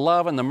up with the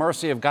love and the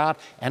mercy of God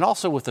and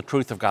also with the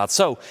truth of God.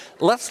 So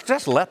let's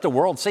just let the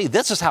world see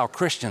this is how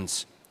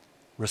Christians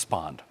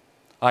respond.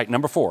 All right,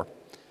 number 4.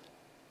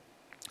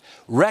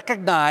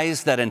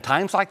 Recognize that in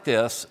times like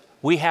this,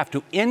 we have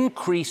to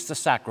increase the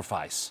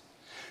sacrifice.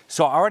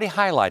 So I already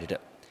highlighted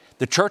it.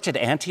 The church at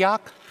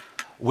Antioch,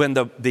 when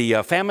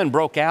the famine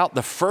broke out,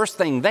 the first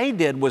thing they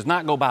did was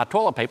not go buy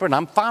toilet paper, and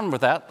I'm fine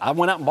with that. I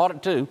went out and bought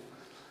it too.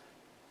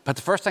 But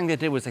the first thing they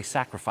did was they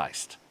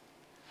sacrificed.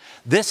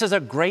 This is a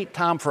great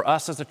time for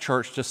us as a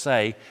church to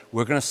say,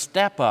 we're going to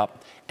step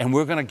up and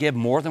we're going to give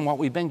more than what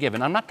we've been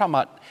given. I'm not talking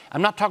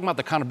about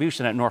the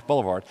contribution at North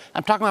Boulevard.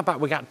 I'm talking about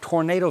we got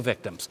tornado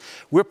victims.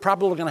 We're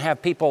probably going to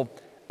have people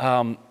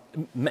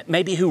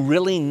maybe who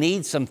really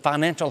need some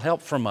financial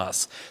help from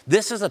us.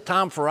 This is a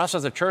time for us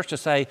as a church to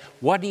say,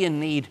 what do you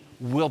need?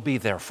 We'll be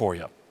there for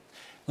you.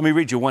 Let me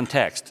read you one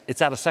text.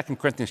 It's out of 2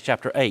 Corinthians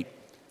chapter 8.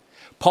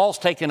 Paul's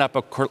taken up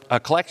a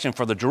collection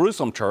for the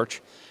Jerusalem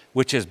church,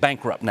 which is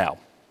bankrupt now.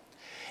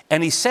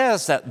 And he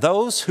says that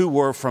those who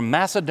were from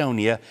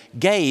Macedonia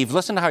gave,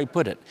 listen to how he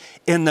put it,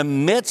 in the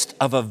midst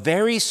of a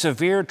very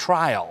severe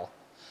trial,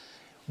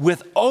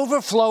 with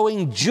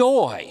overflowing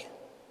joy,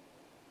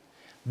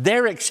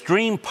 their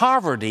extreme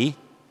poverty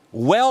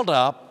welled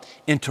up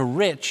into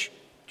rich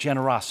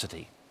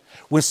generosity.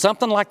 When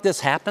something like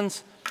this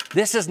happens,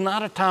 this is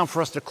not a time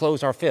for us to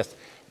close our fists.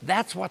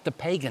 That's what the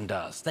pagan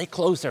does. They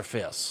close their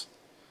fists.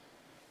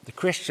 The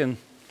Christian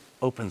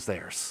opens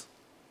theirs.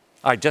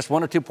 All right, just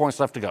 1 or 2 points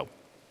left to go.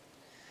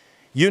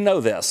 You know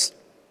this,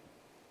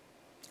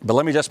 but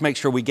let me just make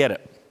sure we get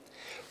it.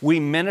 We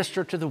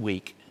minister to the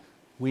weak.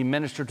 We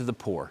minister to the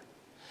poor.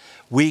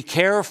 We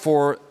care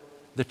for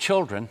the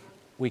children.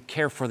 We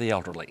care for the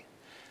elderly.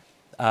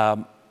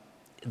 The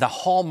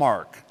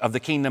hallmark of the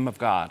kingdom of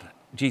God,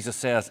 Jesus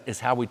says,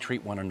 is how we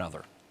treat one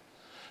another.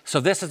 So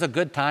this is a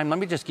good time. Let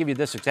me just give you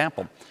this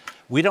example.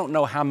 We don't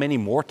know how many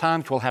more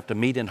times we'll have to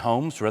meet in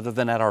homes rather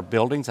than at our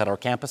buildings, at our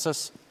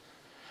campuses.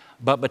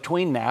 But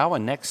between now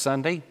and next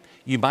Sunday,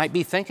 you might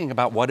be thinking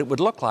about what it would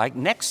look like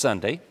next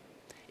Sunday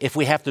if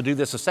we have to do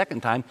this a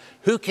second time.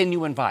 Who can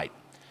you invite?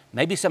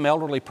 Maybe some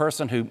elderly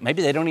person who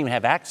maybe they don't even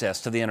have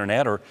access to the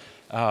internet, or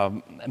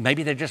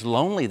maybe they're just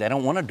lonely. They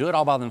don't want to do it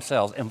all by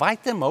themselves.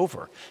 Invite them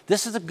over.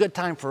 This is a good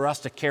time for us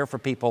to care for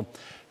people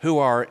who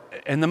are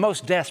in the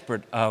most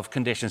desperate of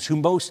conditions, who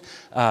most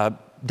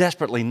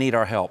desperately need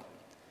our help.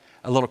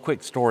 A little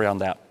quick story on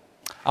that.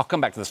 I'll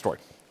come back to the story.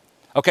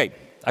 Okay,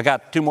 I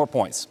got 2 more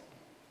points.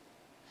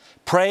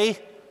 Pray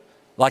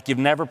like you've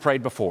never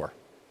prayed before.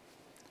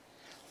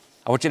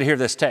 I want you to hear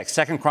this text,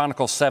 2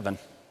 Chronicles 7.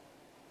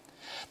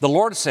 The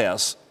Lord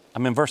says,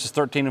 I'm in verses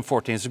 13 and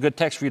 14. It's a good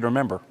text for you to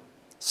remember.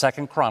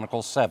 2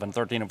 Chronicles 7,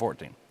 13 and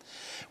 14.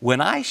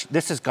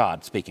 This is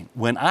God speaking.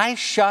 When I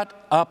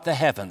shut up the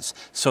heavens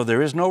so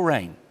there is no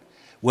rain,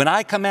 when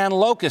I command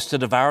locusts to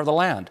devour the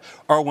land,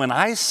 or when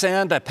I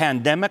send a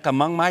pandemic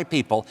among my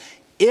people,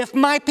 if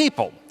my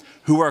people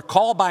who are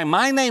called by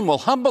my name will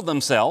humble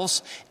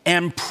themselves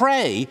and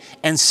pray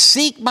and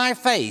seek my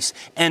face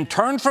and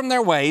turn from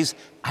their ways,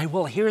 I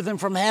will hear them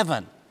from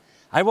heaven.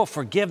 I will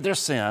forgive their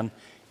sin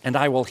and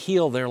I will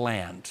heal their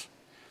land.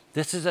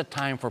 This is a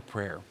time for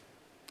prayer.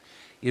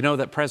 You know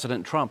that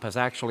President Trump has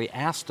actually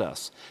asked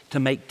us to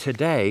make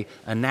today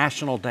a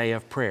national day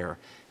of prayer.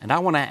 And I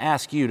want to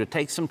ask you to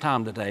take some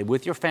time today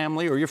with your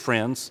family or your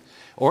friends,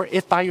 or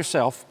if by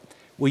yourself,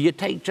 will you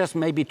take just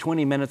maybe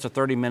 20 minutes or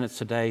 30 minutes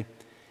today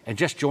and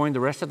just join the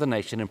rest of the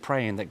nation in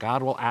praying that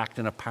God will act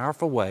in a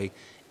powerful way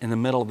in the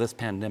middle of this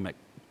pandemic.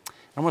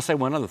 I want to say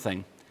one other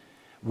thing.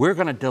 We're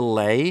going to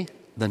delay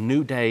the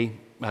New Day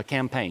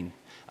campaign.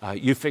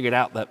 You figured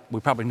out that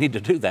we probably need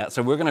to do that,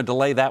 so we're going to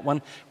delay that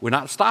one. We're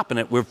not stopping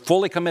it. We're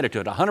fully committed to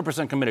it,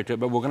 100% committed to it,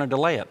 but we're going to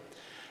delay it.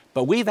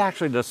 But we've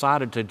actually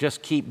decided to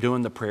just keep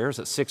doing the prayers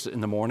at 6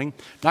 in the morning.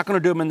 Not going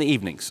to do them in the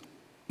evenings,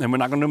 and we're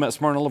not going to do them at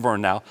Smyrna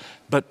Laverne now,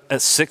 but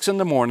at 6 in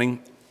the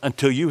morning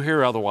until you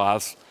hear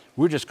otherwise,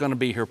 we're just going to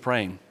be here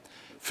praying.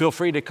 Feel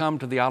free to come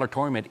to the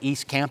auditorium at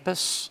East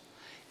Campus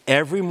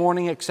every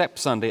morning except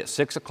Sunday at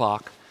 6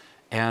 o'clock.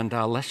 And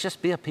let's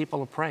just be a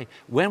people of pray.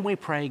 When we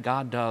pray,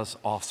 God does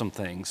awesome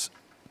things.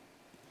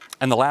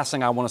 And the last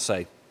thing I want to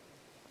say,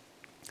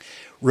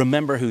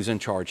 remember who's in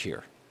charge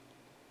here.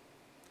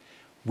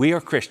 We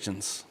are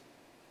Christians,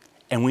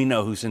 and we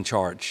know who's in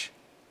charge.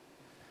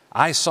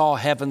 I saw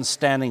heaven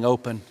standing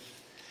open,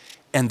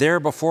 and there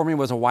before me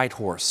was a white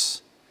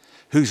horse,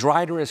 whose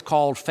rider is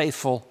called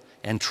Faithful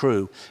and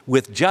true.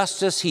 With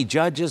justice he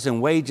judges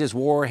and wages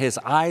war. His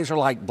eyes are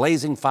like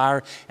blazing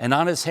fire, and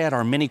on his head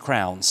are many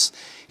crowns.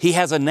 He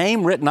has a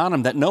name written on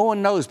him that no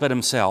one knows but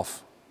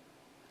himself.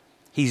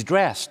 He's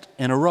dressed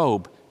in a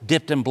robe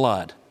dipped in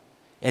blood,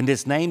 and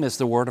his name is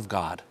the Word of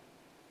God.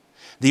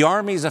 The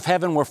armies of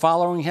heaven were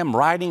following him,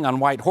 riding on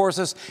white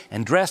horses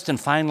and dressed in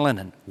fine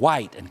linen,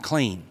 white and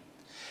clean.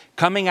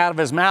 Coming out of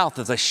his mouth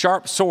is a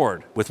sharp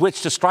sword with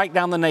which to strike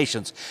down the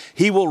nations.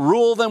 He will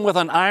rule them with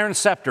an iron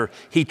scepter.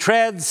 He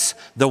treads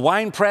the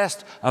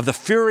winepress of the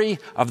fury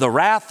of the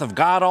wrath of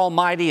God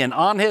Almighty, and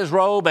on his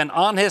robe and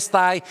on his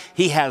thigh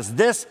he has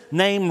this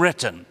name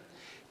written: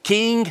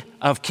 King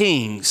of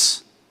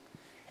Kings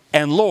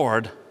and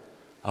Lord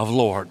of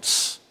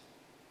Lords.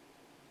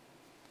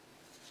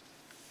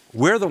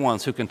 We're the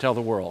ones who can tell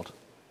the world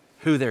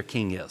who their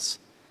king is,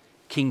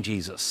 King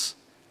Jesus.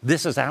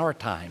 This is our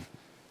time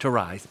to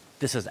rise.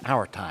 This is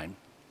our time.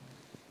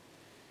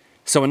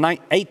 So in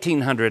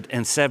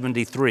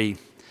 1873,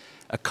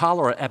 a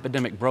cholera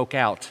epidemic broke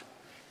out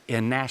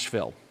in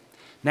Nashville.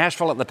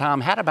 Nashville at the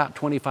time had about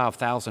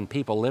 25,000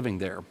 people living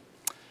there.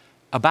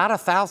 About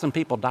 1,000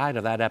 people died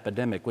of that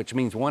epidemic, which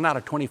means 1 out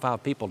of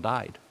 25 people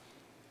died.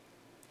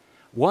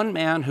 One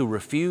man who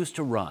refused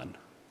to run,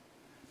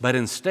 but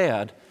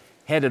instead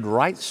headed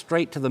right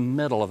straight to the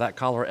middle of that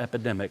cholera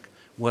epidemic,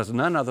 was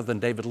none other than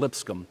David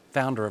Lipscomb,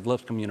 founder of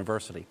Lipscomb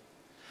University.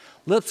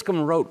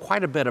 Lipscomb wrote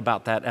quite a bit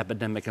about that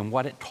epidemic and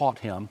what it taught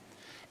him.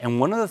 And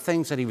one of the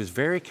things that he was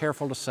very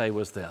careful to say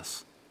was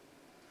this: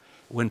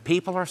 when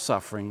people are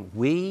suffering,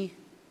 we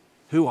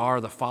who are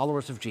the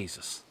followers of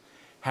Jesus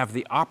have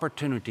the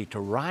opportunity to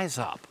rise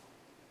up,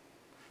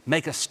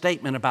 make a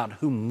statement about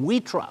whom we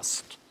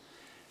trust,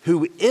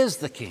 who is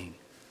the King,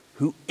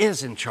 who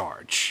is in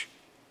charge.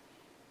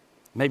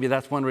 Maybe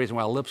that's one reason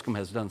why Lipscomb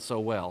has done so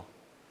well,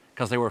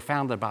 because they were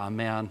founded by a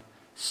man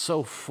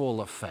so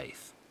full of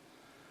faith.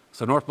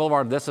 So North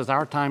Boulevard, this is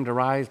our time to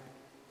rise,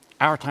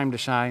 our time to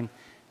shine,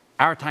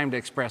 our time to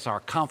express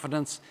our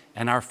confidence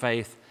and our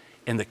faith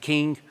in the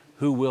King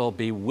who will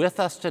be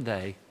with us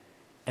today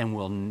and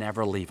will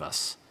never leave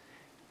us.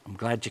 I'm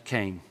glad you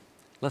came.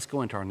 Let's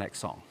go into our next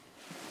song.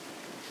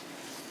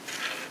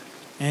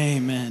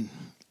 Amen.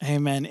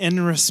 Amen.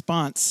 In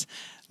response,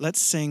 let's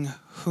sing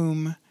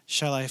Whom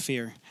Shall I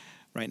Fear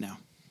right now.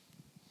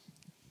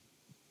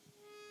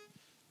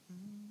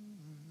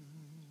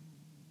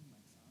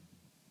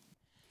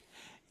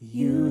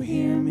 You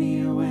hear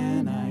me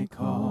when I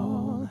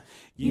call.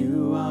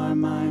 You are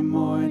my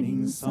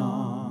morning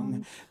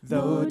song.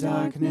 Though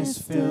darkness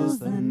fills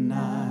the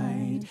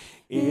night,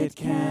 it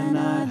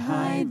cannot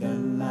hide the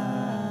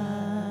light.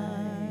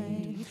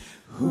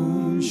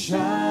 Whom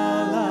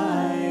shall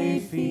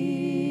I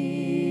fear?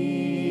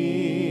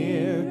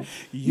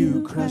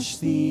 You crush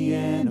the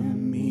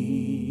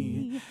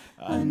enemy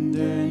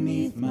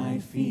underneath my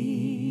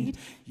feet.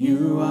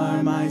 You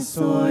are my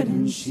sword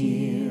and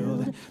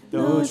shield,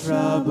 though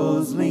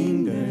troubles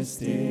linger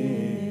still.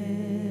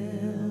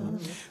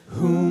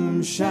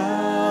 Whom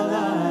shall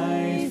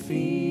I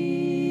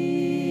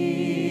fear?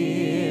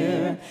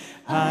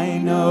 I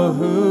know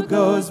who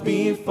goes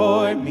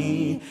before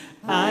me.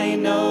 I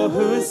know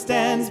who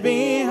stands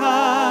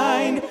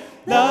behind.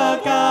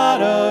 The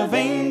God of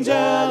angel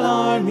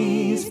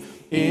armies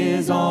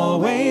is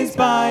always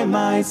by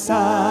my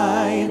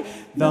side.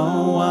 The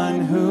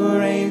one who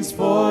reigns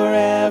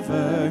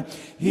forever,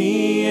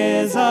 he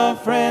is a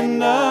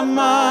friend of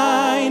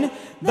mine.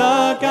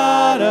 The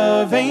God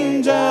of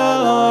angel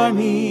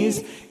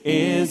armies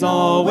is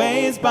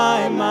always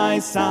by my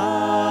side.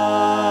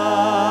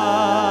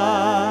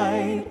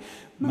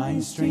 My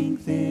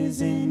strength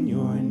is in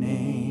your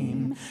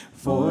name,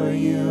 for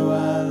you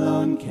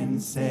alone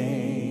can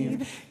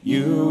save.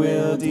 You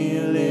will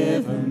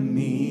deliver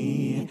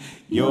me.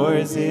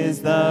 Yours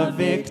is the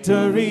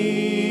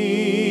victory.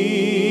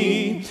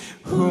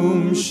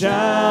 Whom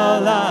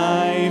shall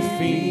I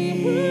fear?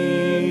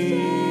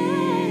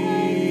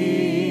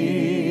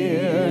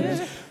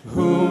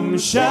 Whom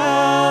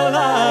shall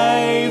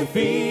I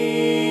fear?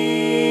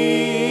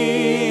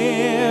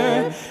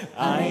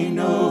 I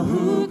know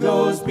who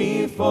goes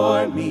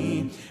before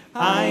me.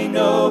 I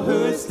know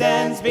who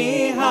stands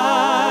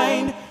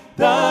behind.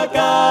 The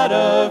God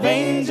of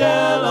angel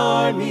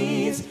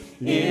armies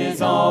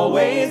is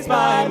always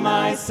by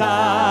my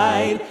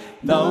side.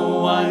 The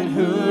one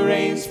who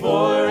reigns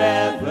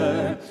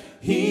forever,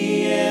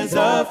 he is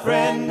a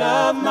friend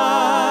of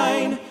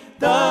mine.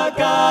 The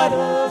God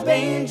of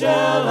angel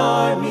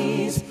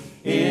armies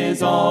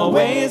is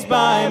always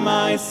by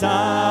my side.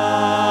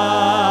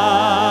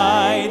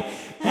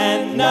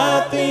 And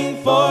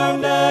nothing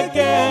formed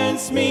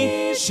against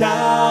me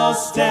shall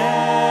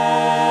stand.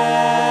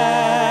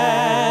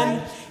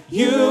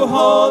 You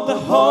hold the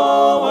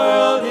whole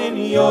world in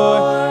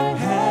your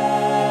hands.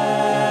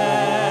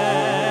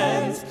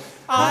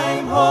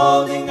 I'm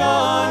holding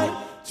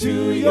on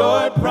to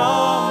your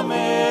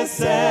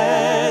promises.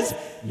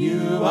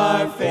 You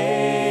are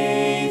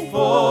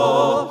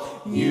faithful.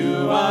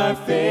 You are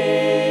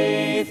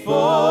faithful.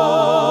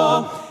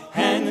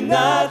 And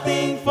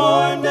nothing for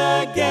formed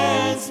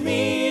against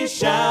me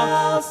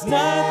shall stand.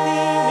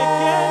 Nothing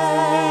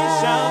against me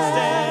shall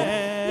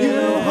stand. You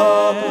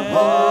hold the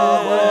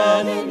whole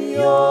world in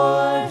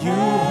your hand. You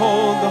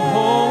hold the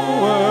whole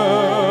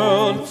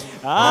world.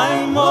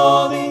 I'm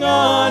holding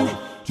on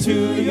to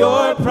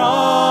your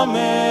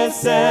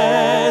promises.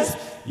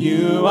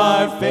 You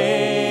are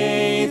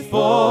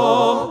faithful.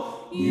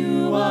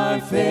 You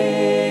are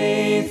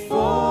faithful.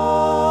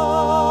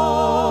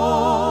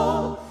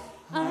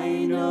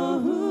 I know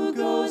who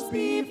goes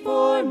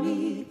before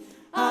me.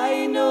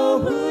 I know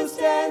who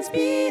stands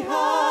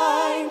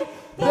behind.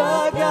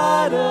 The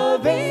God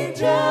of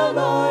angel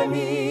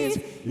armies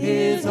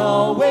is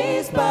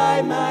always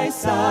by my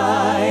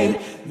side.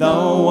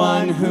 The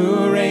one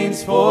who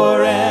reigns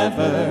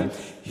forever,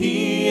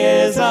 he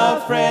is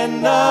a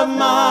friend of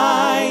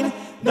mine.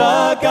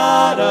 The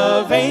God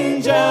of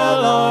angel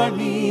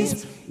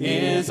armies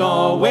is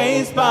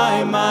always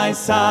by my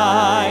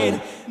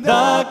side.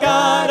 The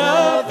God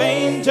of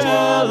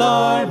angel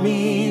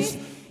armies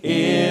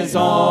is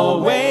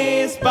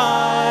always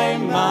by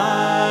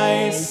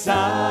my side.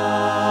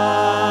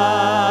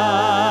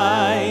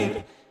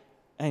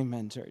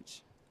 Amen,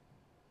 church.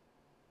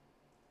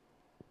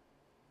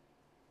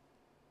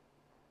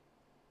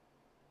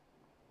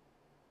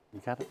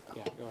 You got it?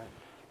 Yeah, go ahead.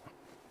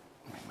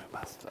 Let me move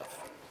my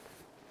stuff.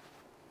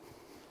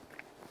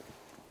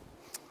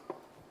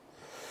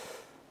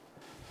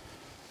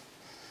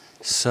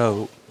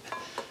 So,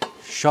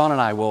 Sean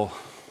and I will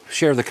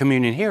share the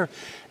communion here,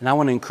 and I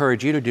want to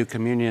encourage you to do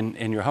communion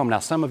in your home. Now,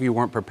 some of you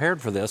weren't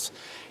prepared for this.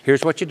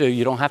 Here's what you do.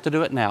 You don't have to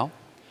do it now.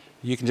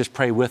 You can just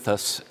pray with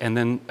us, and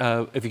then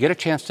if you get a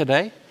chance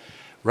today,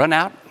 run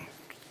out,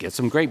 get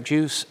some grape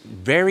juice.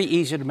 Very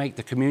easy to make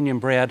the communion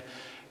bread.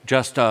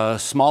 Just a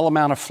small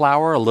amount of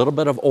flour, a little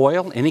bit of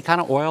oil, any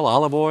kind of oil,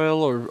 olive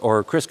oil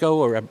or Crisco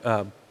or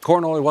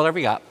corn oil, whatever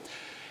you got.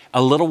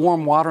 A little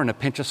warm water and a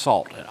pinch of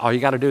salt. All you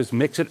got to do is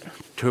mix it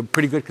to a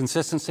pretty good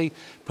consistency,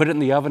 put it in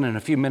the oven, in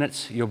a few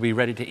minutes, you'll be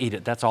ready to eat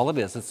it. That's all it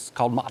is. It's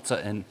called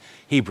matzah in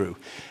Hebrew.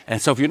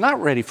 And so if you're not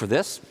ready for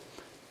this,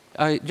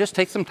 just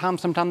take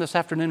sometime this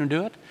afternoon and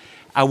do it.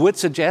 I would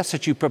suggest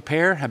that you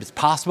prepare. If it's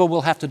possible,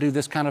 we'll have to do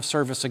this kind of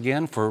service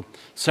again for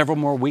several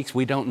more weeks.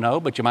 We don't know,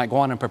 but you might go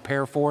on and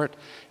prepare for it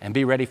and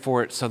be ready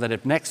for it so that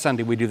if next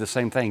Sunday we do the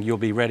same thing, you'll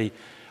be ready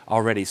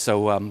already.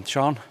 So,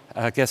 Sean,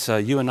 I guess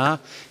you and I,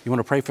 you want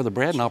to pray for the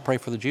bread and I'll pray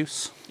for the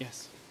juice?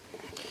 Yes.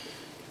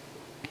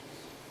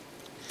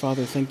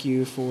 Father, thank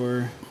you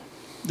for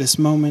this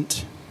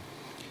moment.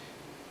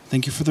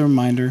 Thank you for the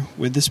reminder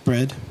with this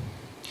bread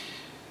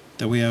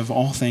that we have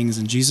all things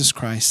in Jesus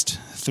Christ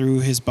through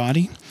his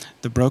body,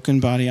 the broken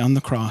body on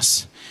the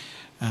cross.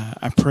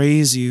 I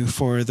praise you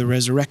for the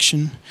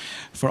resurrection,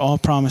 for all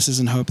promises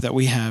and hope that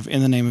we have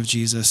in the name of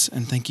Jesus.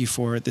 And thank you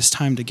for this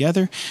time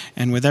together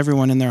and with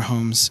everyone in their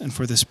homes and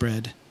for this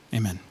bread.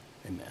 Amen.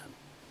 Amen.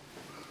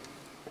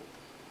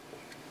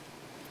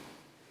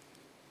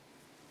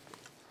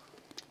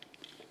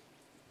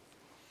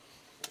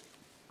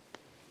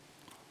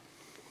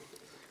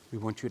 We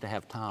want you to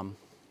have time.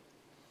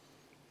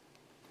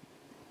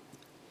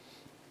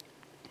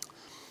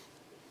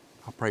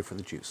 I'll pray for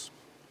the juice.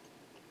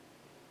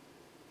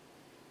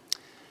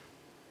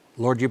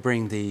 Lord, you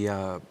bring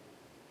the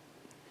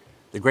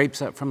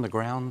grapes up from the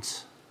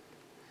grounds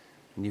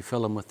and you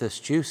fill them with this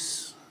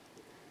juice.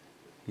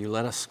 You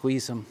let us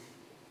squeeze them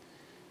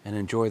and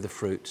enjoy the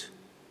fruit.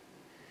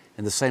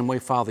 In the same way,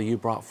 Father, you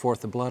brought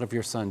forth the blood of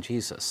your Son,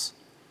 Jesus,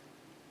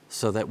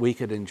 so that we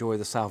could enjoy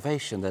the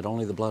salvation that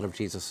only the blood of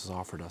Jesus has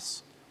offered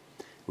us.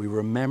 We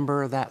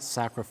remember that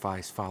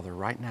sacrifice, Father,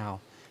 right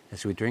now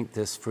as we drink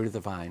this fruit of the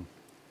vine.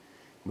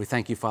 We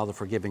thank you, Father,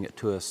 for giving it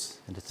to us,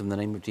 and it's in the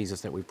name of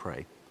Jesus that we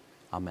pray.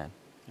 Amen.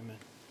 Amen.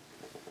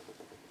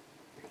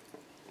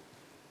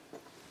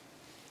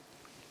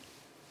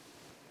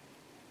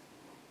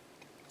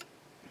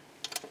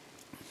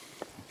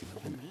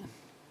 Amen.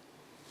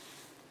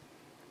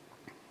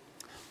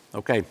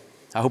 Okay,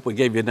 I hope we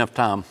gave you enough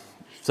time.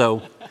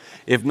 So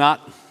if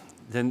not,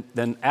 then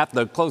at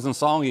the closing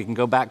song, you can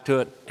go back to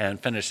it and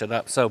finish it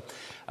up. So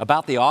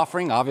about the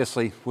offering,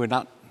 obviously, we're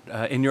not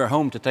in your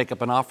home to take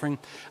up an offering.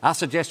 I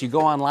suggest you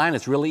go online.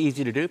 It's really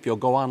easy to do. If you'll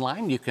go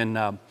online, you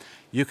can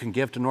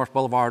give to North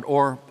Boulevard,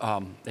 or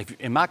if,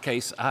 in my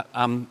case,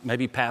 I'm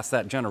maybe past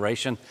that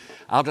generation.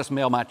 I'll just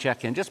mail my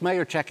check in. Just mail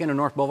your check in to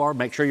North Boulevard.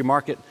 Make sure you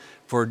mark it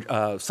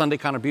for Sunday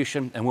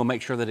contribution, and we'll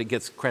make sure that it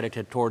gets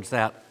credited towards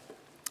that.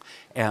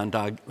 And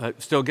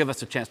still give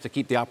us a chance to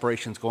keep the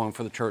operations going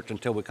for the church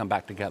until we come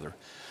back together.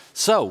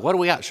 So, what do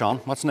we got, Sean?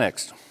 What's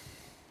next?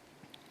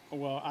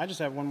 Well, I just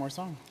have one more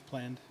song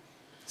planned.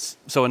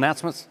 So,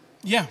 announcements?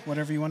 Yeah,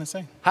 whatever you want to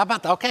say. How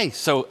about okay,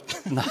 so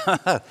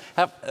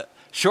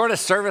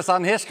shortest service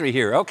on history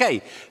here.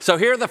 Okay, so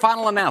here are the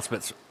final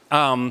announcements.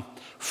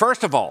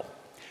 First of all,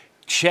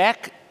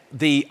 check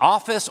the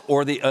office,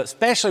 or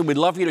especially we'd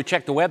love for you to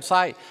check the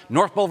website,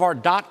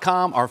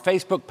 northboulevard.com, our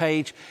Facebook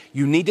page.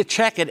 You need to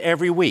check it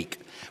every week.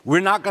 We're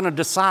not going to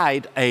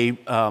decide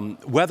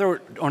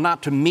whether or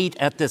not to meet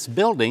at this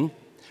building.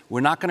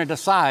 We're not going to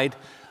decide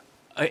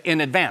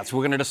in advance.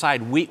 We're going to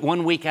decide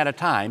one week at a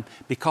time,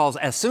 because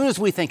as soon as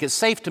we think it's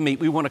safe to meet,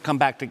 we want to come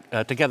back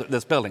together at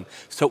this building.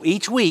 So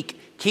each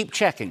week, keep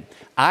checking.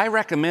 I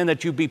recommend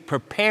that you be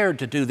prepared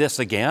to do this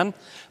again,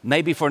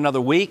 maybe for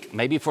another week,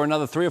 maybe for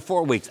another 3 or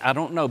 4 weeks. I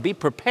don't know. Be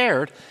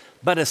prepared.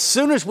 But as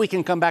soon as we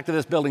can come back to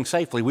this building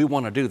safely, we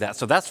want to do that.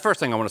 So that's the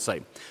first thing I want to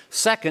say.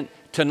 Second,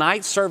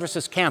 tonight's service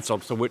is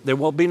canceled, so there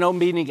will be no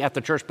meeting at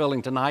the church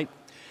building tonight.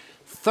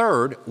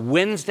 Third,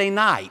 Wednesday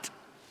night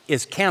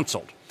is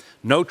canceled.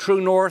 No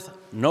True North,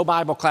 no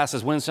Bible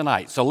classes Wednesday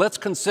night. So let's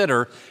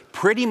consider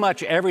pretty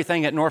much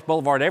everything at North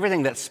Boulevard,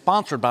 everything that's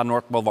sponsored by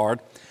North Boulevard,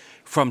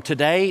 from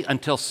today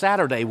until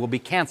Saturday will be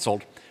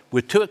canceled,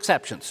 with 2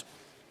 exceptions.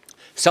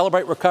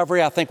 Celebrate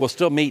Recovery, I think, will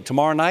still meet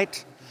tomorrow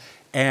night.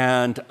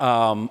 And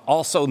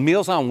also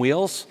Meals on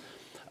Wheels.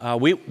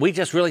 We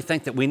just really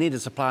think that we need to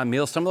supply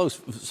meals. Some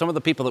of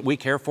the people that we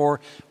care for,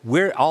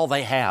 we're all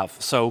they have.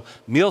 So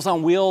Meals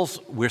on Wheels,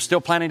 we're still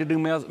planning to do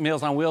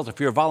Meals on Wheels. If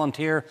you're a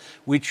volunteer,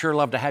 we'd sure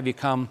love to have you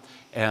come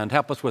and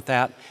help us with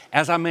that.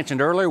 As I mentioned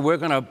earlier, we're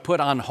going to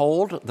put on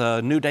hold the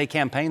New Day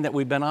campaign that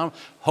we've been on.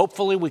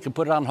 Hopefully we can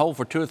put it on hold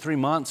for 2 or 3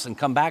 months and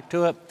come back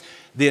to it.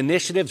 The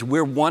initiatives,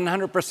 we're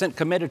 100%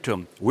 committed to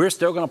them. We're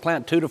still going to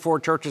plant 2 to 4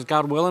 churches,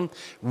 God willing.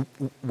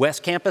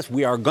 West Campus,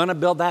 we are going to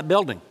build that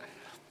building.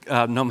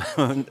 No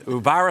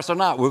virus or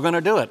not, we're going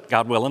to do it,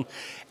 God willing.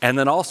 And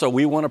then also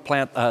we want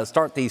to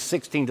start these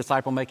 16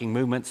 disciple-making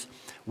movements.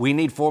 We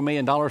need $4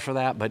 million for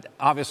that, but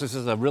obviously this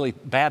is a really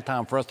bad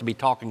time for us to be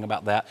talking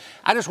about that.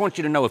 I just want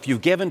you to know, if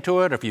you've given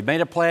to it, if you've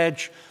made a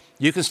pledge,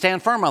 you can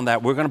stand firm on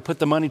that. We're going to put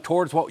the money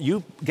towards what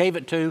you gave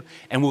it to,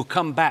 and we'll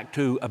come back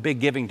to a big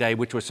giving day,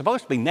 which was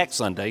supposed to be next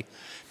Sunday.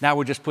 Now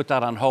we'll just put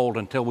that on hold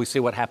until we see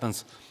what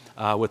happens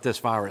with this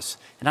virus.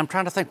 And I'm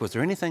trying to think, was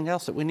there anything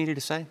else that we needed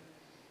to say?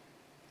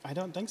 I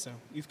don't think so.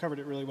 You've covered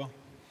it really well.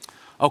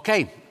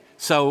 Okay,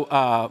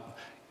 so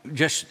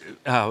just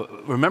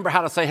remember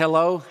how to say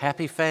hello,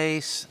 happy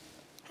face,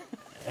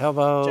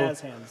 elbow. Jazz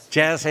hands.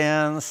 Jazz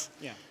hands.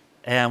 Yeah.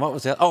 And what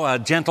was it? Oh, a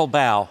gentle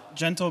bow.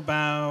 Gentle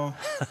bow,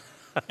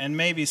 and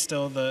maybe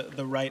still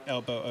the right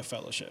elbow of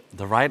fellowship.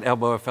 The right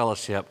elbow of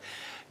fellowship.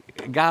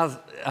 Guys,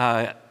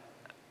 I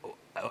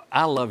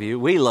love you.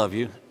 We love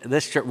you.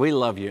 This church, we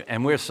love you.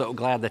 And we're so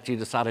glad that you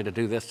decided to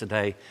do this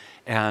today.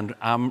 And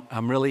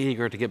I'm really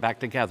eager to get back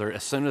together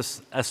as soon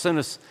as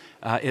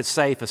it's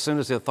safe, as soon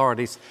as the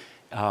authorities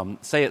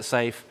say it's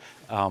safe.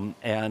 I'm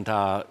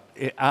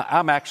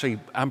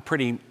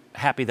pretty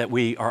happy that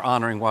we are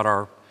honoring what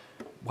our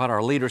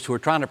leaders who are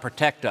trying to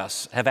protect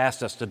us have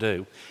asked us to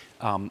do.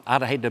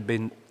 I'd hate to have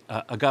been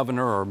a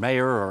governor or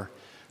mayor or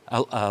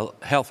a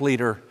health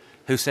leader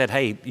who said,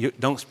 hey, you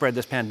don't spread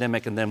this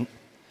pandemic, and then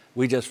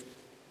we just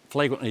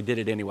flagrantly did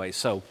it anyway.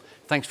 So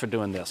thanks for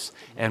doing this.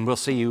 And we'll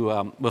see you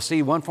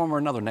one form or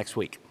another next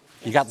week.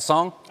 You got the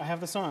song? I have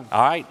the song.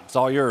 All right, it's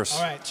all yours.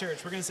 All right,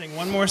 church, we're going to sing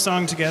one more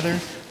song together,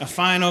 a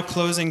final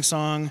closing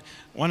song,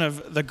 one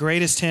of the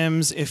greatest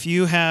hymns. If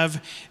you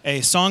have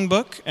a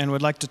songbook and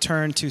would like to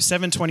turn to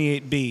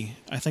 728B,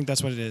 I think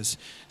that's what it is,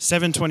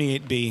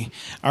 728B,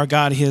 Our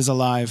God, He is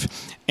Alive.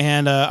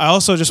 And I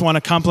also just want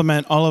to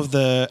compliment all of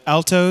the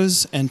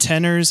altos and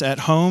tenors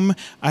at home.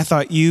 I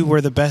thought you were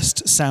the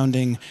best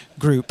sounding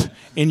group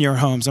in your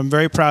homes. I'm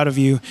very proud of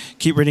you.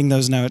 Keep reading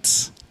those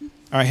notes.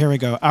 All right, here we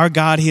go. Our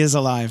God, He is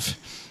alive.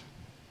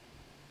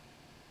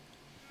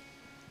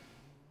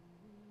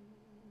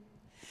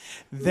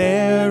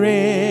 There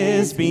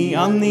is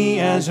beyond the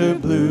azure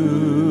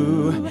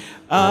blue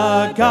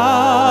a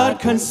God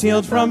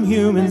concealed from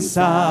human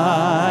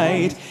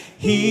sight.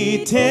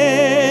 He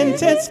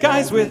tinted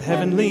skies with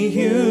heavenly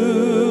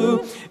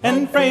hue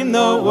and framed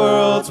the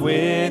worlds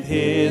with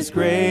His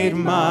great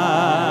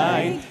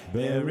might.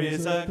 There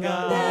is a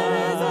God.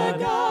 There is a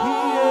God. He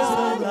is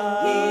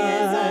alive. He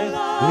is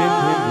alive.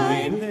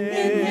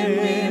 In Him we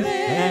live,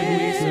 and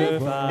we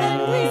survive.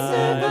 And we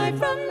survive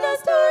from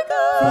dust our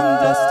God. From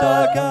dust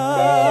our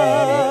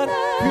God.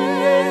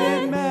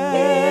 Created man.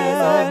 He is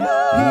our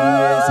God. He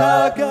is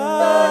our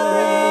God.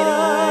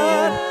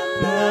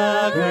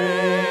 The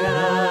great I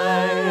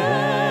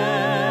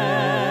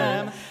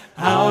am.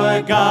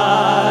 Our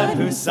God,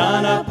 whose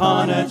Son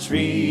upon a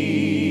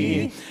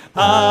tree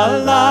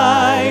a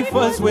life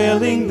was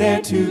willing there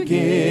to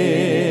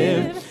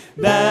give,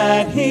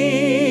 that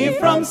He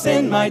from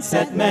sin might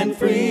set men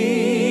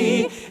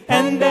free,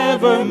 and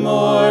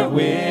evermore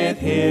with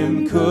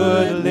Him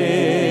could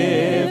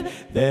live.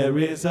 There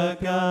is a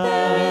God.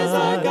 There is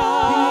a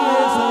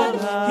God.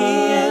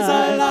 He is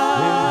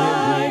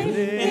alive.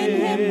 In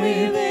Him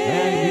we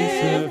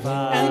live.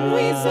 And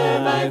we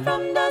survive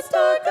from dust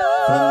our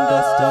God. From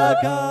dust our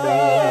God.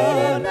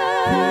 Created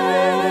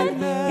man.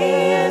 He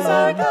is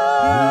our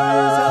God. He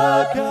is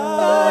our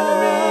God.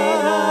 The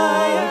great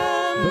I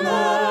am.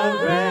 The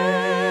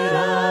great I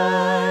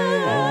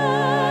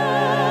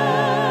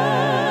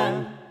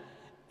am.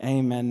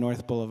 Amen,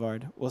 North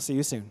Boulevard. We'll see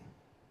you soon.